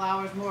a couple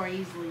hours more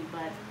easily,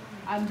 but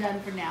I'm done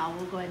for now.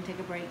 We'll go ahead and take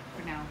a break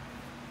for now.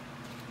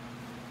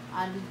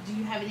 Do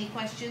you have any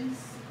questions?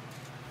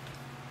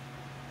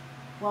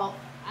 Well,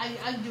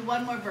 I'll do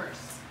one more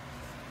verse.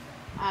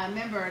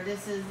 Remember,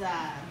 this is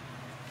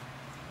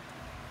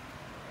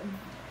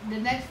the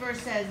next verse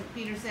says,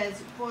 Peter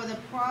says, for the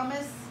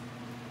promise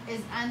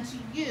is unto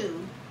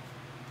you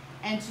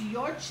and to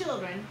your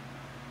children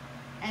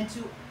and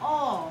to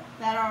all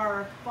that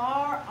are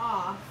far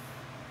off,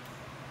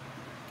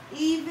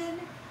 even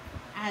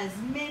as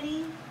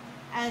many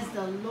as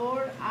the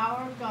Lord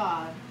our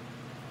God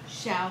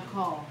shall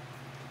call.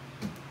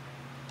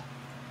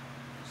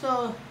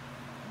 So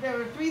there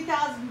were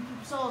 3,000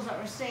 souls that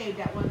were saved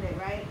at one day,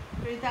 right?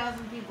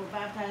 3,000 people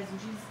baptized in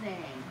Jesus'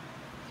 name.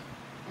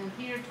 And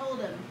Peter told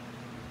him,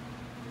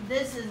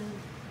 this is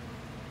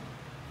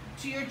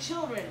to your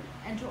children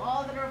and to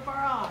all that are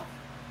far off.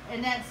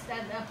 And that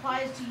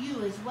applies to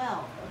you as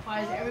well. It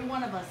applies to every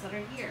one of us that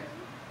are here.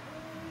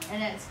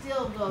 And that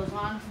still goes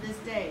on to this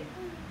day.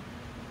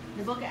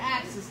 The book of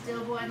Acts is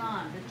still going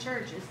on. The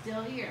church is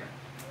still here.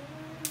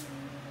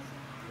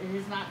 It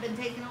has not been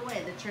taken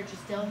away. The church is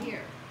still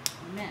here.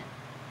 Amen.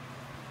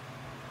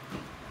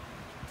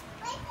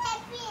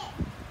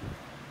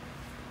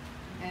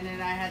 And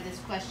then I had this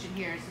question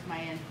here. This is my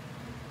end.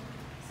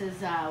 It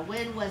says,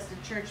 when was the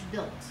church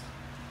built?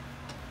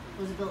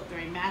 Was it built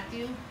during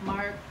Matthew,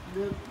 Mark,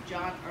 Luke,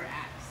 John, or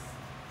Acts?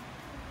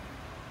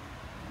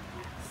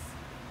 Acts.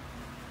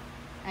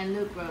 And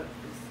Luke wrote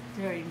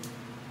this during,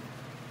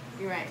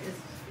 you're right,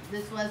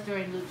 this was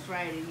during Luke's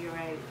writing, you're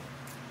right.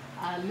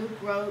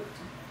 Luke wrote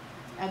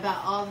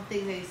about all the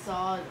things that he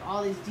saw,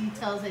 all these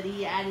details that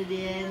he added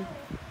in,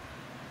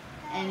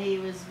 and he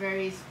was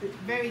very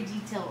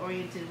detail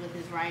oriented with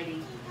his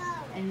writing.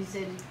 And he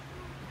said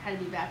how to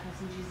be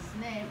baptized in Jesus'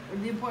 name, or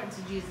the importance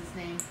of Jesus'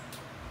 name.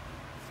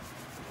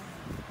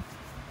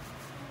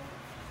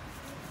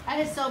 I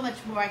have so much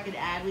more I could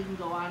add. We can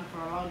go on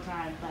for a long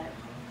time, but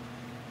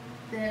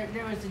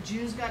there was the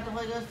Jews got the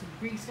Holy Ghost, the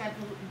Greeks got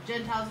the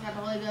Gentiles got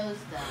the Holy Ghost.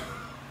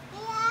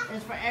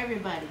 It's for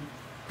everybody.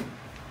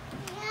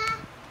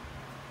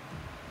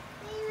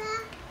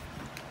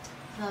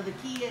 So the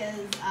key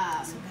is,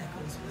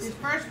 these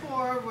first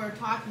four were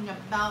talking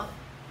about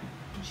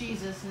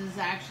Jesus and his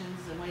actions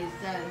and what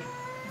he's done.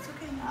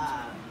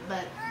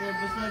 But there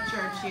was no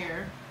church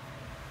here.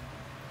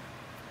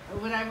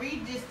 When I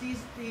read just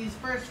these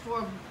first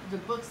four, the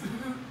books,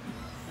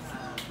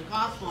 the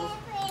Gospels,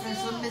 there's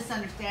some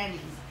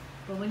misunderstandings.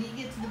 But when you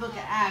get to the book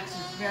of Acts,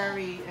 it's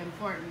very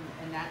important,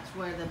 and that's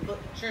where the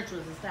church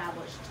was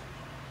established.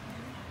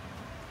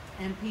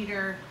 And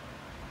Peter,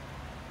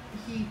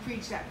 he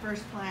preached that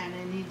first plan,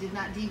 and he did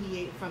not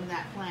deviate from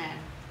that plan.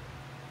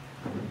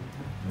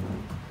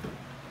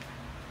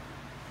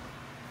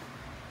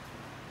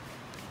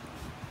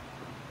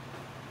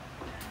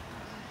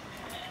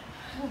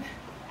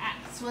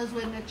 Acts was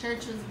when the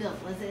church was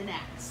built, was in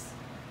Acts.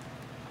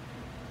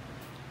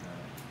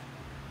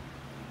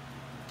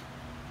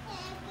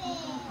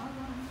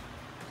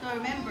 So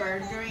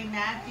remember, during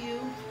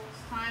Matthew's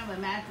time,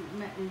 when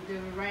they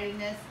were writing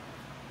this,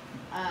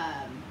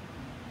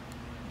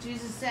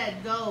 Jesus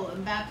said, go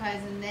and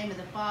baptize in the name of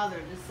the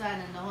Father, the Son,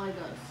 and the Holy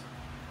Ghost.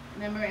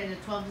 Remember, and the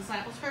 12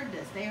 disciples heard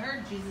this. They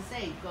heard Jesus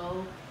say,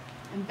 go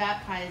and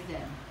baptize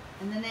them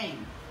in the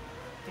name.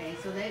 Okay,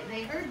 so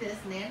they heard this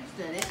and they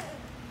understood it.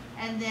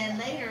 And then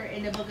later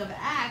in the book of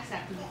Acts,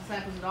 after the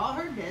disciples had all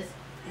heard this,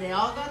 they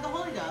all got the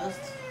Holy Ghost.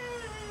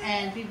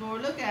 And people were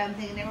looking at them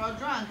thinking they were all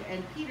drunk.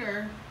 And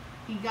Peter,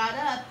 he got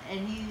up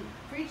and he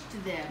preached to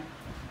them.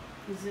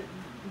 Because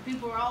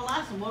people were all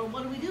asking,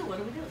 what do we do? What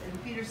do we do?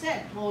 And Peter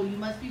said, well, you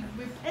must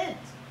repent.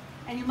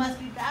 And you must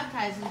be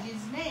baptized in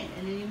Jesus' name.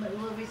 And then you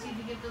will receive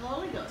the gift of the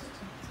Holy Ghost.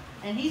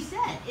 And he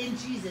said, in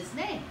Jesus'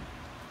 name.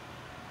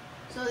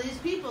 So these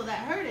people that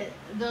heard it,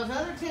 those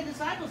other 10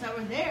 disciples that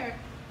were there,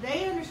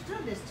 they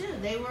understood this too.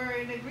 They were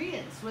in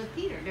agreement with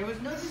Peter. There was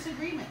no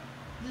disagreement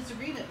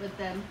with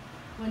them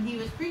when he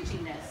was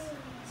preaching this.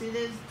 See,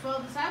 there's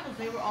 12 disciples,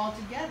 they were all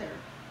together.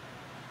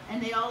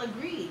 And they all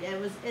agreed. It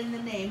was in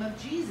the name of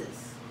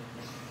Jesus.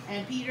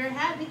 And Peter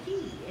had the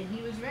key, and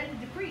he was ready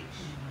to preach.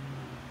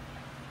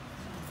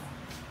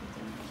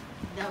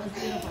 That was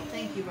beautiful.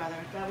 Thank you, brother.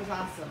 That was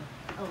awesome.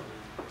 Oh.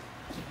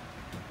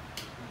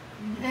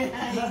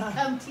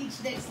 Come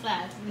teach next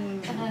class.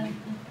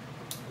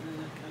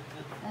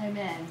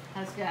 Amen.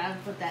 That's good. I'll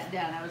put that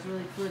down. That was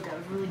really good. That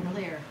was really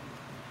clear.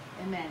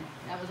 Amen.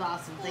 That was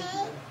awesome. Thank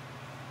you.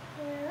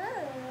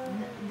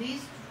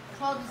 These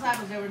 12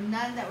 disciples, there were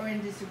none that were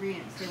in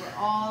disagreement. They were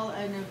all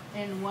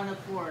in one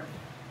accord.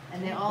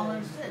 And they all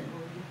understood.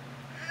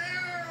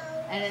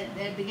 And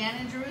it began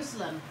in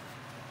Jerusalem.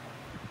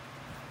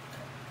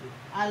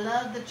 I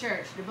love the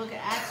church. The book of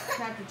Acts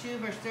chapter 2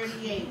 verse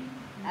 38.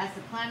 That's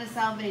the plan of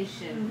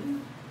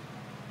salvation.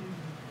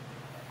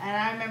 And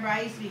I remember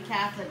I used to be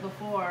Catholic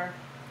before,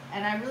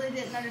 and I really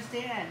didn't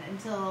understand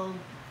until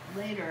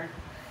later.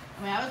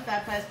 I mean, I was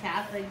baptized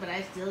Catholic, but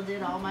I still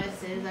did all my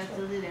sins. I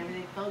still did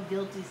everything. Felt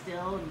guilty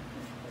still, and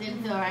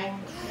didn't feel right.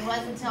 It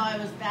wasn't until I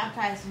was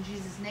baptized in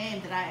Jesus'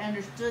 name that I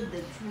understood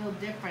the real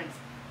difference.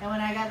 And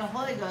when I got the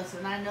Holy Ghost,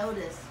 and I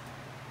noticed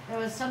there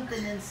was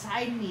something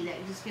inside me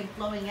that just kept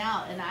flowing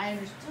out, and I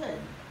understood.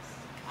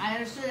 I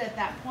understood at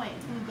that point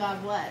who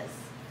God was.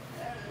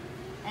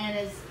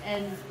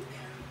 And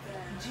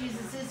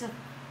Jesus is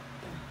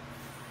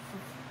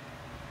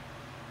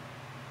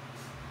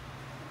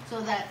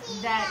so that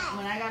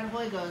when I got the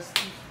Holy Ghost,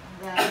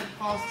 the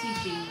false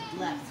teaching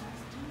left.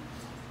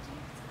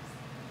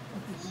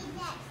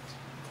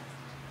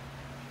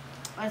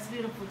 That's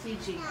beautiful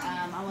teaching.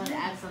 I want to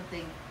add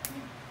something.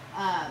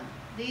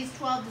 These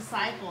 12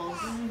 disciples.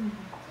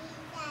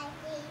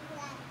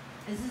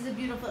 This is a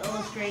beautiful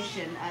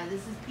illustration.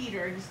 This is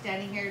Peter. He's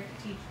standing here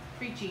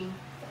preaching,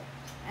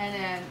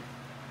 and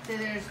so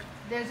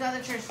there's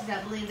other churches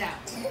that believe that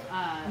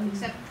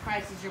accept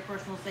Christ as your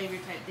personal Savior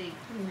type thing.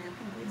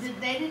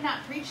 They did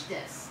not preach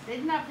this. They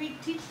did not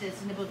teach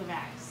this in the book of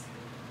Acts.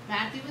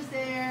 Matthew was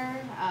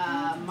there.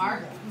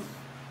 Mark,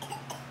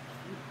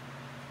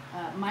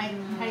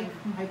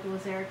 Michael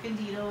was there.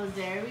 Candido was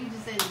there. We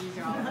just say that these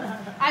are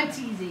all. I'm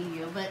teasing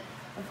you, but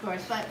of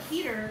course. But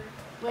Peter,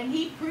 when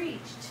he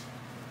preached,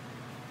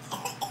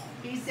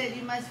 he said,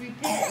 "You must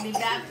repent and be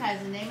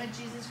baptized in the name of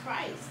Jesus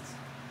Christ."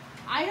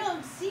 I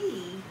don't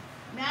see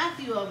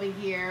Matthew over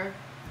here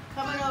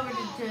coming over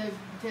to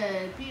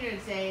Peter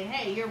and saying,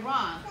 "Hey, you're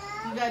wrong.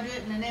 You got to do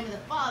it in the name of the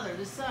Father,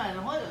 the Son, and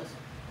the Holy Ghost."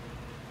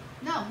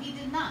 No, he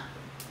did not.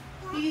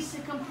 He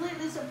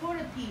completely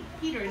supported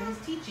Peter in his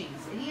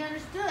teachings, and he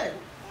understood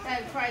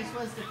that Christ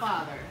was the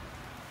Father.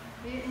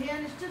 He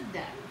understood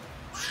that.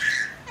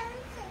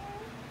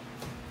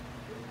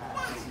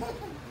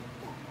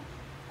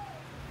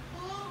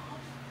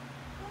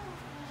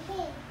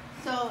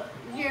 So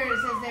here it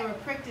says they were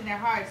pricked in their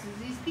hearts. So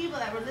these people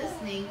that were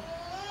listening,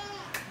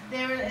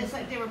 it's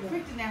like they were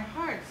pricked in their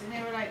hearts, and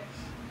they were like,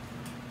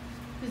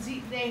 because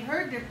they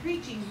heard the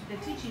teaching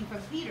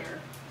from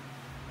Peter,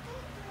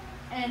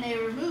 and they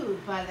were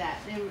moved by that.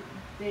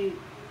 They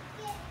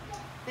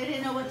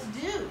didn't know what to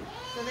do,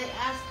 so they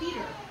asked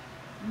Peter,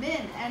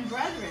 "Men and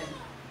brethren,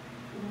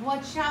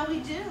 what shall we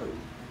do?"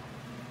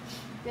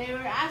 They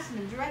were asking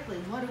him directly,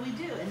 "What do we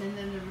do?" And then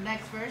in the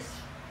next verse,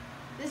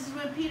 this is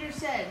when Peter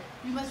said,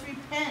 "You must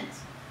repent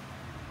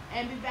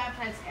and be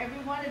baptized,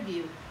 every one of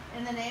you,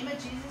 in the name of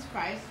Jesus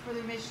Christ for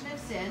the remission of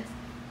sins,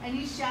 and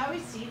you shall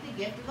receive the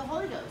gift of the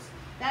Holy Ghost."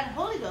 That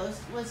Holy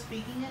Ghost was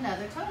speaking in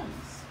other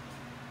tongues.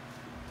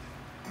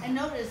 And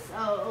notice,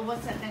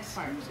 what's that next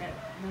part?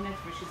 The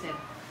next verse she said.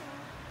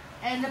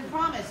 And the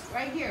promise,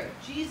 right here,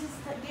 Jesus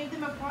gave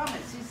them a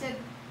promise. He said,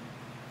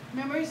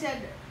 remember he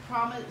said,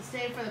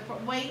 stay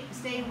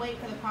and wait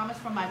for the promise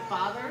from my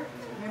Father,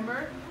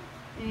 remember?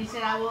 And he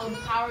said, "I will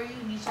empower you,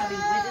 and you shall be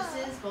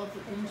witnesses, both to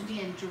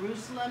me in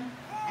Jerusalem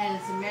and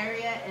in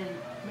Samaria." And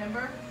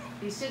remember,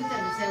 he sent them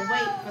and said,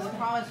 "Wait for the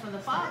promise from the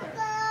Father."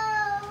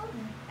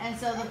 And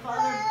so the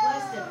Father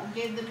blessed them and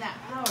gave them that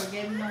power,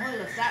 gave them the Holy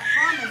Ghost. That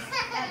promise,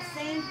 that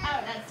same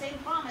power, that same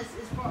promise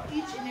is for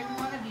each and every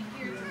one of you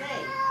here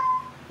today.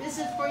 This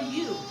is for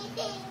you.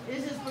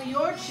 This is for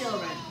your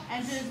children,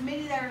 and to as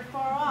many that are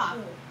far off.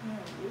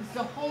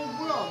 The whole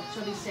world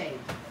shall be saved.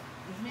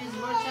 As many as the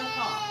Lord shall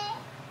call.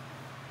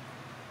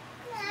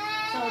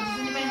 So, does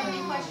anybody have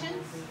any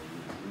questions?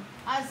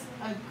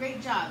 A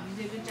great job. You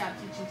did a good job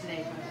teaching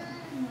today, brother.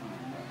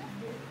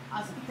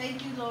 Awesome.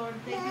 Thank you, Lord.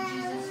 Thank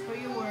you, Jesus, for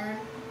your word.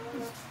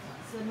 It's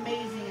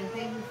amazing, and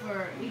thank you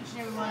for each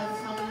and every one of us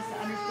helping us to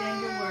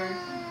understand your word,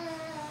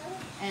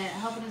 and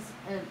helping us.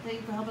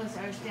 Thank you for helping us to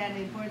understand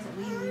the importance that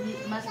we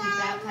must be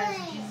baptized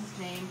in Jesus'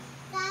 name.